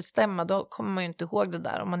där och ska bestämma, då kommer man ju inte ihåg det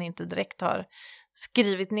där om man inte direkt har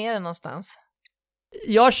skrivit ner det någonstans.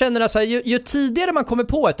 Jag känner att ju tidigare man kommer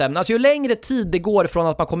på ett ämne, alltså ju längre tid det går från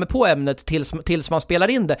att man kommer på ämnet tills man spelar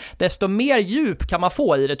in det, desto mer djup kan man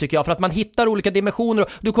få i det, tycker jag, för att man hittar olika dimensioner. Och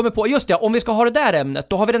du kommer på, just det, om vi ska ha det där ämnet,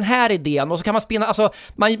 då har vi den här idén, och så kan man spinna, alltså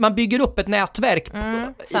man bygger upp ett nätverk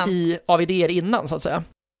av idéer innan, så att säga.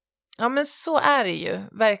 Ja, men så är det ju,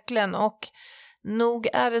 verkligen. Och nog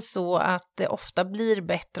är det så att det ofta blir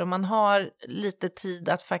bättre om man har lite tid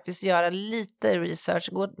att faktiskt göra lite research,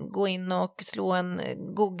 gå in och slå en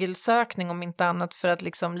Google-sökning om inte annat, för att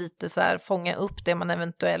liksom lite så här fånga upp det man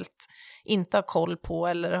eventuellt inte har koll på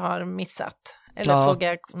eller har missat. Eller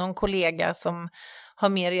fråga någon kollega som har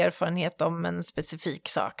mer erfarenhet om en specifik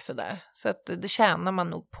sak sådär. Så att det tjänar man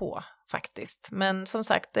nog på faktiskt. Men som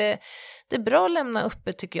sagt, det är bra att lämna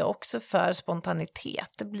uppe, tycker jag, också för spontanitet.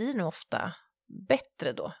 Det blir nog ofta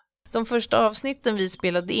bättre då. De första avsnitten vi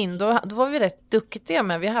spelade in, då var vi rätt duktiga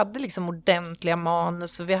med. Vi hade liksom ordentliga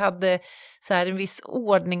manus och vi hade så här en viss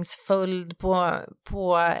ordningsföljd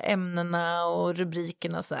på ämnena och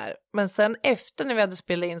rubrikerna och så här. Men sen efter när vi hade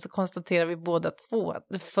spelat in så konstaterade vi båda två att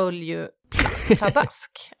det föll ju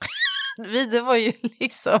pladask. Det var ju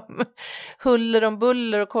liksom huller om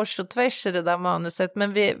buller och kors och tvärs i det där manuset,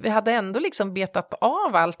 men vi hade ändå liksom betat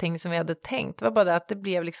av allting som vi hade tänkt. Det var bara det att det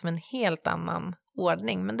blev liksom en helt annan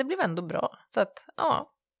ordning, men det blev ändå bra. Så att ja,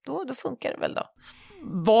 då funkar det väl då.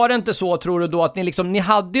 Var det inte så, tror du då, att ni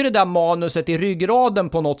hade ju det där manuset i ryggraden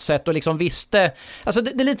på något sätt och liksom visste, alltså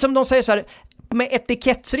det är lite som de säger så här, med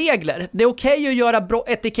etikettsregler. Det är okej att göra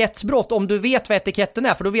etikettsbrott om du vet vad etiketten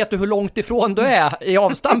är, för då vet du hur långt ifrån du är i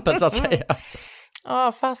avstampen, så att säga.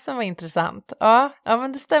 Ja, fasen var intressant. Ja,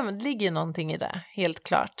 men det stämmer, det ligger ju någonting i det, helt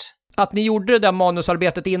klart. Att ni gjorde det där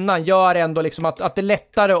manusarbetet innan gör ändå liksom att det är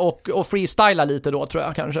lättare att freestyla lite då, tror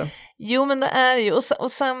jag kanske. Jo, men det är ju,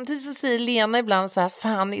 och samtidigt så säger Lena ibland så här,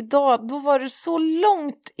 fan, idag, då var du så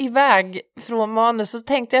långt iväg från manus, så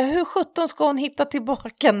tänkte jag, hur 17 ska hon hitta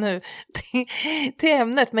tillbaka nu till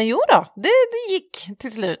ämnet? Men jo då, det gick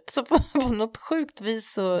till slut. Så på något sjukt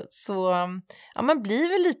vis så ja, man blir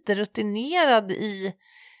väl lite rutinerad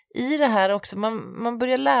i det här också. Man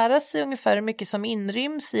börjar lära sig ungefär hur mycket som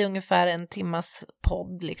inryms i ungefär en timmas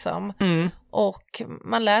podd liksom. Och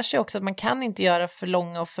man lär sig också att man kan inte göra för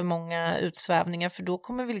långa och för många utsvävningar, för då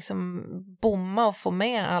kommer vi liksom bomma och få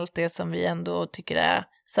med allt det som vi ändå tycker är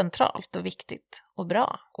centralt och viktigt och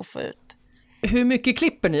bra att få ut. Hur mycket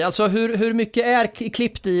klipper ni? Alltså hur mycket är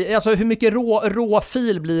klippt i? Alltså hur mycket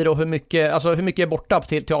råfil blir och hur mycket är borta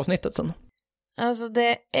till avsnittet sen? Alltså det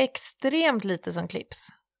är extremt lite som klipps.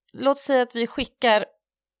 Låt säga att vi skickar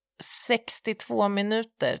 62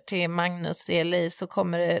 minuter till Magnus i LA, så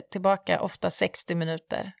kommer det tillbaka ofta 60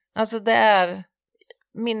 minuter. Alltså det är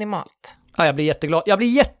minimalt. Ja, jag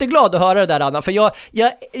blir jätteglad att höra det där, Anna, för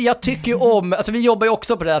jag tycker ju om, alltså vi jobbar ju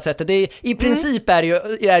också på det här sättet. Det är, i princip är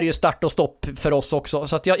det ju start och stopp för oss också,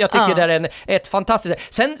 så att jag tycker det är ett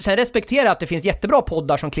fantastiskt. Sen respekterar jag att det finns jättebra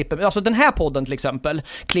poddar som klipper, alltså den här podden till exempel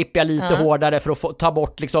klipper jag lite hårdare för att ta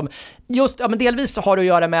bort liksom, just, ja, men delvis har det att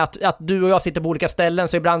göra med att du och jag sitter på olika ställen,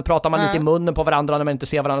 så ibland pratar man lite i munnen på varandra när man inte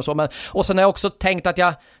ser varandra och så, men, och sen har jag också tänkt att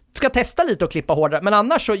jag ska testa lite och klippa hårdare. Men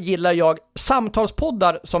annars så gillar jag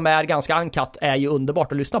samtalspoddar som är ganska uncut, är ju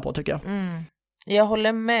underbart att lyssna på, tycker jag. Jag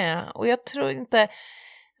håller med. Och jag tror inte,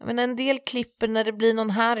 jag menar, en del klipper när det blir någon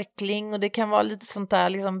harkling och det kan vara lite sånt där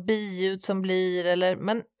liksom biljud som blir, eller,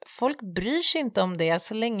 men folk bryr sig inte om det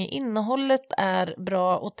så länge innehållet är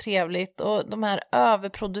bra och trevligt. Och de här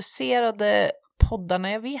överproducerade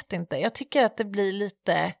poddarna, jag vet inte. Jag tycker att det blir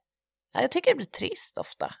lite, jag tycker det blir trist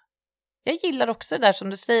ofta. Jag gillar också det där som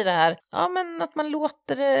du säger det här. Ja, men att man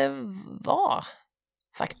låter det vara,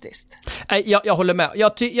 faktiskt. Jag håller med.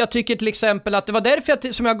 Jag tycker till exempel att det var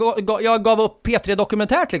därför jag gav upp P3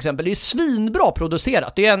 Dokumentär till exempel. Det är ju svinbra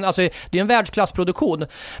producerat. Det är en världsklassproduktion.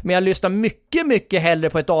 Men jag lyssnar mycket, mycket hellre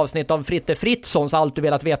på ett avsnitt av Fritte Fritzons Allt du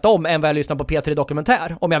velat veta om än vad jag lyssnar på P3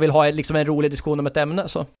 Dokumentär. Om jag vill ha liksom en rolig diskussion om ett ämne.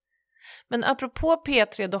 Så. Men apropå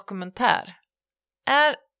P3 Dokumentär.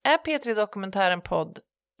 Är P3 Dokumentär en podd,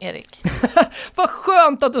 Erik? Vad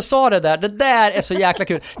skönt att du sa det där. Det där är så jäkla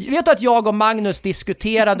kul. Vet du att jag och Magnus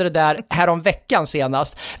diskuterade det där här om veckan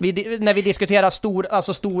senast, när vi diskuterade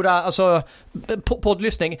stora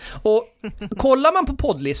poddlyssning. Och kollar man på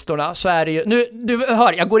poddlistorna så är det ju, nu du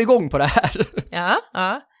hör, jag går igång på det här.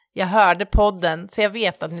 Ja. Jag hörde podden, så jag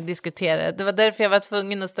vet att ni diskuterade. Det var därför jag var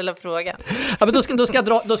tvungen att ställa frågan. Ja, men då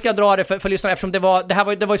ska jag dra det för lyssnarna, eftersom det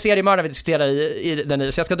var ju seriemördare vi diskuterade i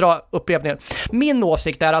den, så jag ska dra upprepningen. Min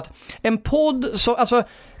åsikt är att en podd,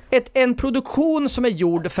 en produktion som är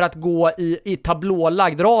gjord för att gå i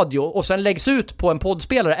tablålagd radio och sen läggs ut på en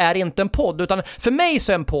poddspelare är inte en podd, utan för mig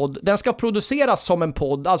så är en podd, den ska produceras som en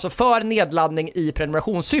podd, alltså för nedladdning i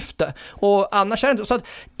prenumerationssyfte, och annars är det inte så att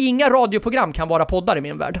inga radioprogram kan vara poddar i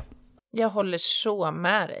min värld. Jag håller så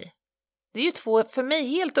med dig. Det är ju två, för mig,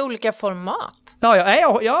 helt olika format. Jag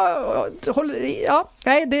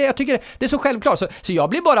tycker det är så självklart. Så jag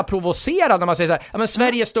blir bara provocerad när man säger så här, ja, men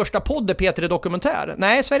Sveriges största podd är P3 Dokumentär.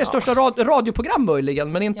 Nej, Sveriges största radioprogram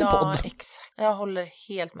möjligen, men inte podd. Ja, exakt. Jag håller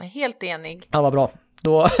helt enig. Ja, vad bra.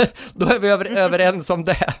 Då är vi överens om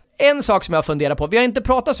det. En sak som jag funderar på, vi har inte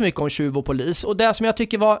pratat så mycket om tjuv och polis, och det som jag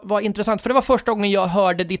tycker var intressant, för det var första gången jag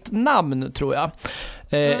hörde ditt namn, tror jag,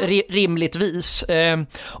 rimligtvis.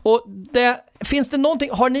 Och finns det någonting,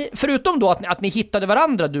 har ni, förutom då att ni hittade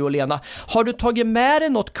varandra, du och Lena, har du tagit med dig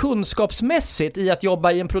något kunskapsmässigt i att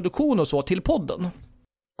jobba i en produktion och så till podden?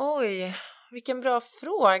 Oj, vilken bra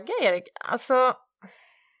fråga, Erik. Alltså,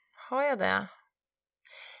 har jag det?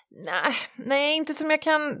 Nej, inte som jag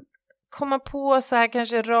kan komma på så här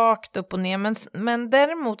kanske rakt upp och ner, men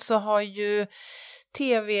däremot så har ju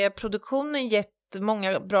tv-produktionen gett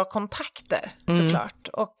många bra kontakter, såklart,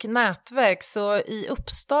 och nätverk, så i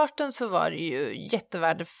uppstarten så var det ju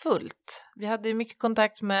jättevärdefullt. Vi hade mycket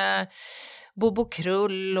kontakt med Bobo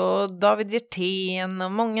Krull och David Hjertén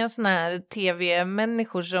och många såna här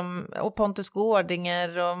tv-människor och Pontus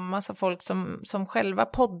Gårdinger och massa folk som själva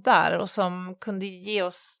poddar och som kunde ge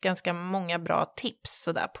oss ganska många bra tips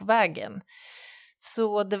så där på vägen.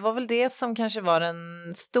 Så det var väl det som kanske var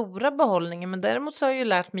den stora behållningen, men däremot så har jag ju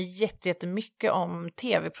lärt mig jättemycket om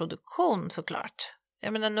tv-produktion, såklart.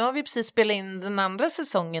 Jag menar, nu har vi precis spelat in den andra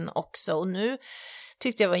säsongen också, och nu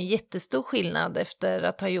tyckte jag var en jättestor skillnad efter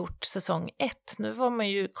att ha gjort säsong 1. Nu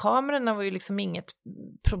var kamerorna var ju liksom inget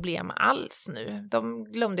problem alls nu. De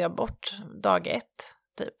glömde jag bort dag 1,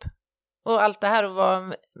 typ. Och allt det här att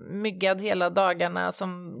vara myggad hela dagarna,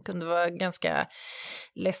 som kunde vara ganska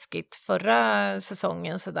läskigt förra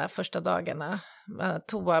säsongen, så där första dagarna,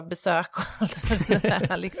 toabesök och allt för det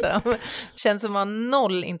där liksom. Känns som att ha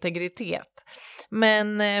noll integritet.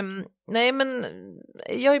 Men men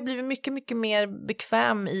jag har ju blivit mycket, mycket mer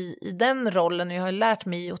bekväm i den rollen, och jag har lärt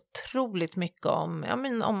mig otroligt mycket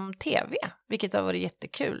om tv, vilket har varit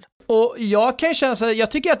jättekul. Och jag kan känna så,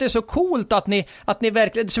 jag tycker att det är så coolt att ni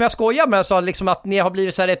verkligen, som jag skojar med, så liksom att ni har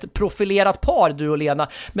blivit så här ett profilerat par, du och Lena.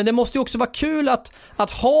 Men det måste ju också vara kul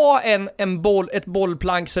att ha ett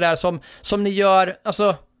bollplank så där som ni gör,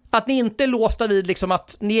 alltså att ni inte är låsta vid liksom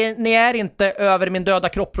att ni är inte över min döda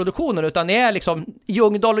kropp-produktionen, utan ni är liksom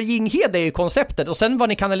Ljungdahl och Ginghede är ju konceptet, och sen vad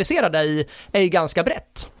ni kanaliserar där i är ju ganska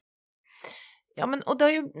brett. Ja, men och det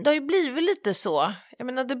har ju blivit lite så. Jag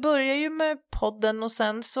menar, det börjar ju med podden, och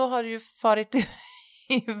sen så har det ju farit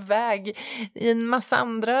iväg i en massa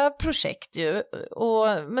andra projekt ju.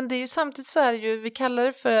 Men det är ju samtidigt så är det ju, vi kallar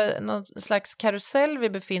det för någon slags karusell vi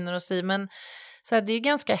befinner oss i, men så här, det är ju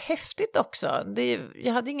ganska häftigt också.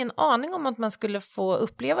 Jag hade ingen aning om att man skulle få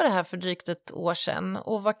uppleva det här för drygt ett år sedan.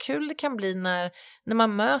 Och vad kul det kan bli när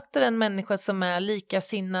man möter en människa som är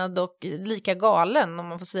likasinnad och lika galen, om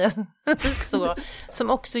man får säga så. Som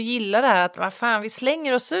också gillar det här att vad fan, vi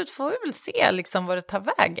slänger oss ut, får vi väl se liksom vad det tar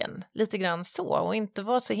vägen. Lite grann så. Och inte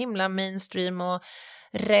vara så himla mainstream och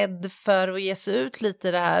rädd för att ge sig ut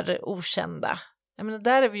lite det här okända. Jag menar,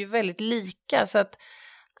 där är vi ju väldigt lika, så att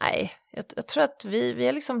nej, jag tror att vi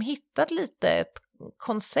har liksom hittat lite ett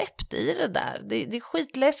koncept i det där. Det är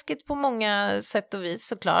skitläskigt på många sätt och vis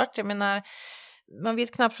såklart. Jag menar, man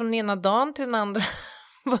vet knappt från den ena dagen till den andra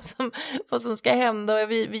vad som ska hända.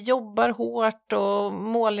 Vi jobbar hårt och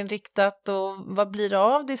målinriktat, och vad blir det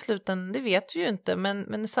av det i slutändan, det vet vi ju inte.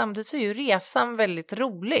 Men samtidigt så är ju resan väldigt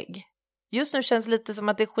rolig. Just nu känns det lite som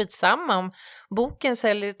att det är skitsamma om boken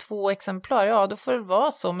säljer 2 exemplar. Ja, då får det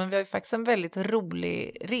vara så. Men vi har ju faktiskt en väldigt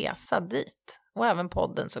rolig resa dit. Och även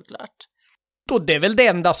podden såklart. Och det är väl det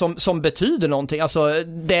enda som betyder någonting.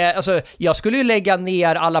 Alltså, jag skulle ju lägga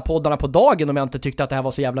ner alla poddarna på dagen om jag inte tyckte att det här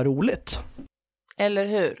var så jävla roligt. Eller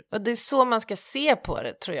hur? Och det är så man ska se på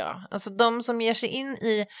det, tror jag. Alltså de som ger sig in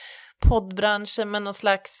i poddbranschen med någon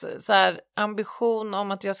slags så här ambition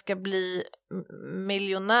om att jag ska bli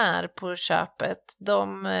miljonär på köpet,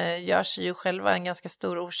 de gör sig ju själva en ganska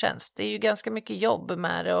stor otjänst. Det är ju ganska mycket jobb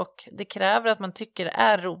med det, och det kräver att man tycker det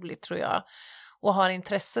är roligt, tror jag, och har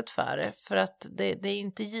intresset för det, för att det är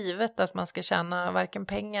inte givet att man ska tjäna varken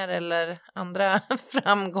pengar eller andra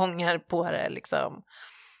framgångar på det liksom.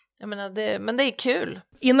 Jag menar, men det är kul.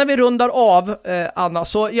 Innan vi rundar av, Anna,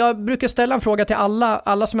 så jag brukar ställa en fråga till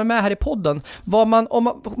alla som är med här i podden.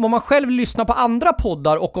 Om man själv lyssnar på andra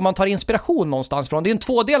poddar och om man tar inspiration någonstans från. Det är en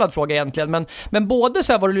tvådelad fråga egentligen, men både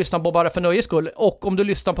så här vad du lyssnar på bara för nöjes skull, och om du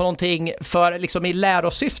lyssnar på någonting för, liksom, i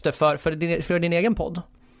lärosyfte för din egen podd.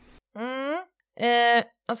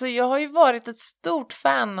 Alltså jag har ju varit ett stort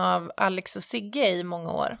fan av Alex och Sigge i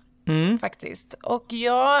många år. Faktiskt. Och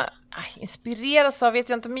jag inspireras av, vet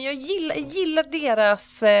jag inte, men jag gillar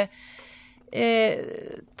deras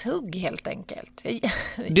tugg helt enkelt.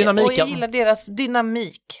 Dynamiken. Och jag gillar deras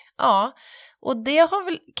dynamik. Ja. Och det har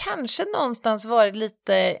väl kanske någonstans varit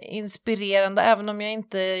lite inspirerande, även om jag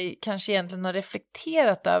inte kanske egentligen har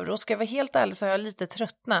reflekterat över det. Och ska jag vara helt ärlig så har jag lite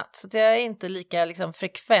tröttnat. Så att jag är inte lika liksom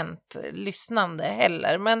frekvent lyssnande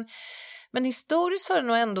heller. Men historiskt har det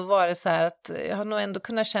nog ändå varit så här att jag har nog ändå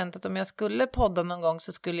kunnat känna att om jag skulle podda någon gång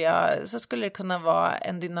så skulle det kunna vara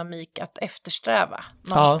en dynamik att eftersträva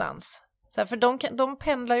någonstans. Ja. Så här, för de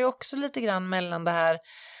pendlar ju också lite grann mellan det här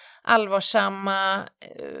allvarsamma,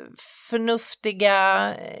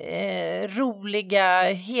 förnuftiga,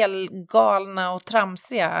 roliga, helgalna och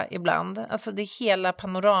tramsiga ibland. Alltså det är hela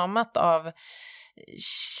panoramat av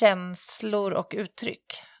känslor och uttryck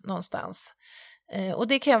någonstans. Och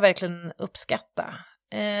det kan jag verkligen uppskatta.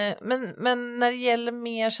 Men när det gäller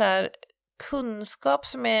mer så här kunskap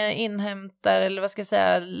som jag inhämtar, eller vad ska jag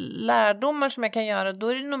säga, lärdomar som jag kan göra, då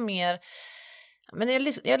är det nog mer.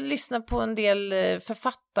 Men jag lyssnar på en del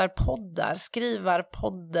författarpoddar,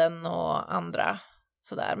 Skrivarpodden och andra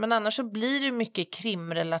sådär. Men annars så blir det mycket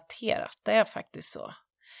krimrelaterat, det är faktiskt så.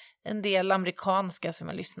 En del amerikanska som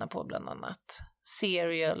jag lyssnar på bland annat.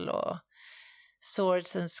 Serial och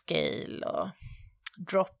Swords and Scale och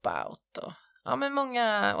Dropout och ja, men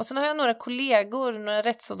många. Och sen har jag några kollegor, några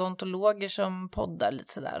rättsodontologer som poddar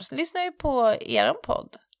lite sådär. Så lyssnar jag på eran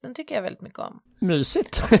podd. Den tycker jag väldigt mycket om.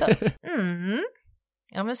 Mysigt.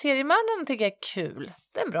 Ja, men Seriemördaren tycker jag är kul.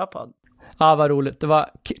 Det är en bra podd. Ja, vad roligt. Det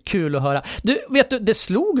var kul att höra. Vet du, det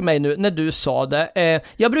slog mig nu när du sa det.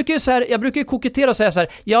 Jag brukar ju kokettera och säga så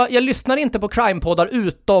här. Jag lyssnar inte på crime-poddar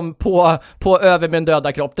utom på Över min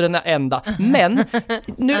döda kropp. Det är den enda. Men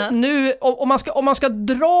nu om man ska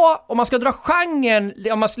dra genren,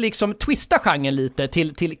 om man ska liksom twista genren lite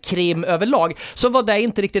till krim överlag, så var det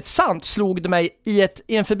inte riktigt sant, slog det mig i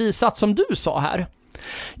en förbisats som du sa här.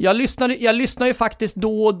 Jag lyssnar ju faktiskt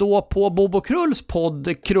då och då på Bobo Krulls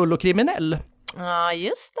podd Krull och kriminell. Ja,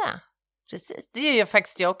 just det. Precis. Det gör ju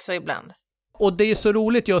faktiskt jag också ibland. Och det är så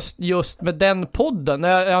roligt just med den podden.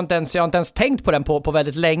 Jag har inte ens tänkt på den på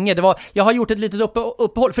väldigt länge. Jag har gjort ett litet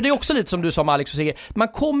uppehåll. För det är också lite som du sa med Alex och Sigge. Man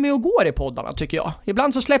kommer ju och går i poddarna, tycker jag.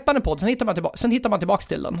 Ibland så släpper man en podd, sen hittar man tillbaka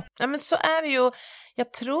till den. Ja, men så är det ju.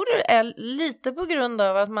 Jag tror det är lite på grund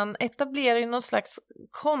av att man etablerar någon slags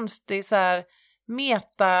konstig så här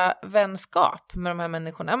metavänskap med de här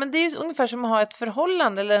människorna. Ja, men det är ju ungefär som att ha ett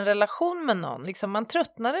förhållande eller en relation med någon. Liksom man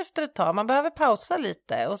tröttnar efter ett tag, man behöver pausa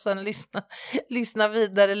lite och sen lyssna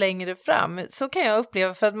vidare längre fram. Så kan jag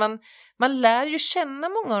uppleva, för att man lär ju känna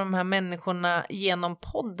många av de här människorna genom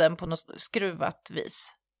podden på något skruvat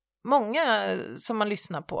vis. Många som man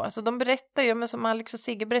lyssnar på, alltså de berättar ju, men som Alex och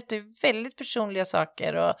Sigge berättar ju väldigt personliga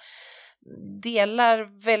saker och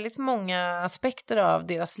delar väldigt många aspekter av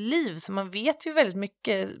deras liv, så man vet ju väldigt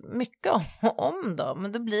mycket om dem.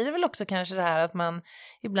 Men då blir det väl också kanske det här att man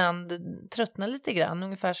ibland tröttnar lite grann,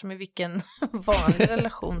 ungefär som i vilken vanlig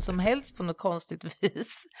relation som helst på något konstigt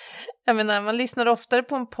vis. Jag menar, man lyssnar oftare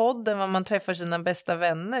på en podd än vad man träffar sina bästa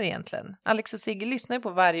vänner egentligen. Alex och Sigge lyssnar ju på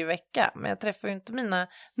varje vecka, men jag träffar ju inte mina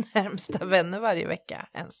närmsta vänner varje vecka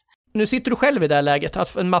ens. Nu sitter du själv i det här läget,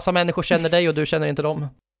 att en massa människor känner dig och du känner inte dem.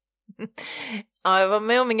 Ja, jag var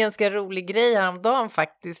med om en ganska rolig grej häromdagen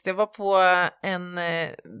faktiskt. Jag var på en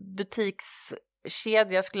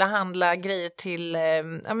butikskedja, jag skulle handla grejer till,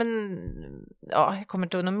 jag kommer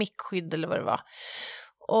inte ihåg, någon mickskydd eller vad det var.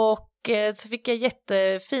 Och så fick jag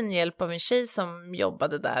jättefin hjälp av en tjej som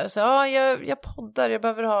jobbade där. Så jag poddar, jag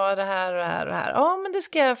behöver ha det här och det här och det här. Ja, men det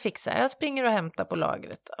ska jag fixa. Jag springer och hämtar på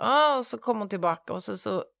lagret. Ja, och så kom hon tillbaka och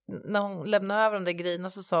så när hon lämnade över de där grejerna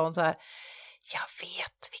så sa hon så här: jag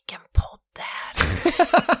vet vilken podd det är.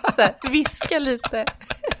 Så här, viska lite.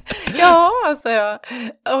 Ja, alltså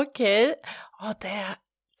okej. Ja, det är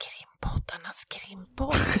krimpoddarnas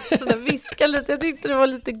krimpodd. Så den viskar lite. Jag tyckte det var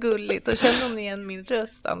lite gulligt. Och kände hon igen min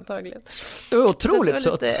röst antagligen. Det var otroligt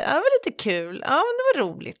sött. Ja, det var lite kul. Ja, men det var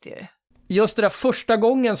roligt ju. Just det där första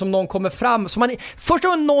gången som någon kommer fram, första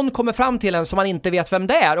gången någon kommer fram till en som man inte vet vem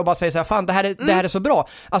det är och bara säger så här: fan, det här är så bra.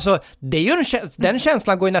 Alltså, det är ju den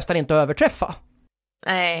känslan går ju nästan inte att överträffa.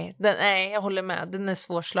 Nej, jag håller med. Den är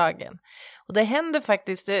svårslagen. Och det händer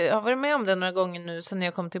faktiskt, jag har varit med om det några gånger nu sen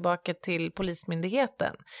jag kom tillbaka till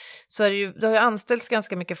Polismyndigheten. Så det har ju anställts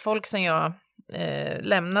ganska mycket folk som jag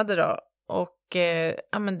lämnade då. Och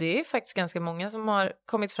men det är faktiskt ganska många som har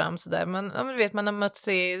kommit fram sådär. Men du vet, man har mötts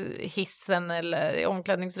i hissen eller i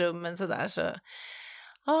omklädningsrummen sådär. Så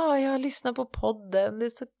jag lyssnar på podden,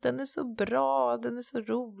 den är så bra, den är så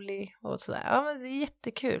rolig och sådär. Ja, men det är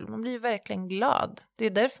jättekul, man blir ju verkligen glad. Det är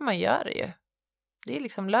därför man gör det ju. Det är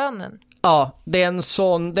liksom lönen. Ja, det är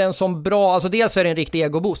en sån bra, alltså dels är det en riktig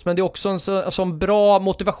egoboost, men det är också en sån bra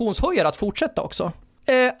motivationshöjare att fortsätta också.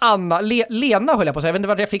 Anna, Lena höll jag på att säga, jag vet inte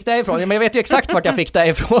vart jag fick det ifrån, men jag vet ju exakt vart jag fick det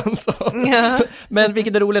ifrån. Så. Ja. Men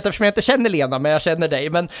vilket är roligt eftersom jag inte känner Lena, men jag känner dig.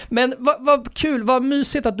 Men vad kul, vad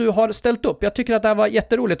mysigt att du har ställt upp. Jag tycker att det här var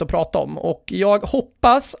jätteroligt att prata om. Och jag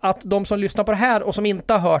hoppas att de som lyssnar på det här och som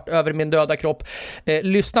inte har hört Över min döda kropp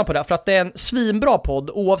lyssnar på det. För att det är en svinbra podd,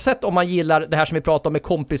 oavsett om man gillar det här som vi pratar om med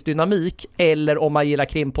kompisdynamik eller om man gillar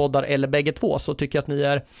krimpoddar eller bägge två, så tycker jag att ni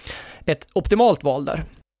är ett optimalt val där.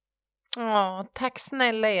 Ja, tack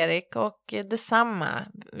snälla Erik, och detsamma.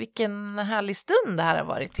 Vilken härlig stund det här har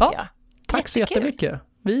varit, tycker jag. Tack så jättemycket.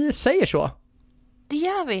 Vi säger så. Det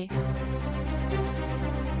gör vi.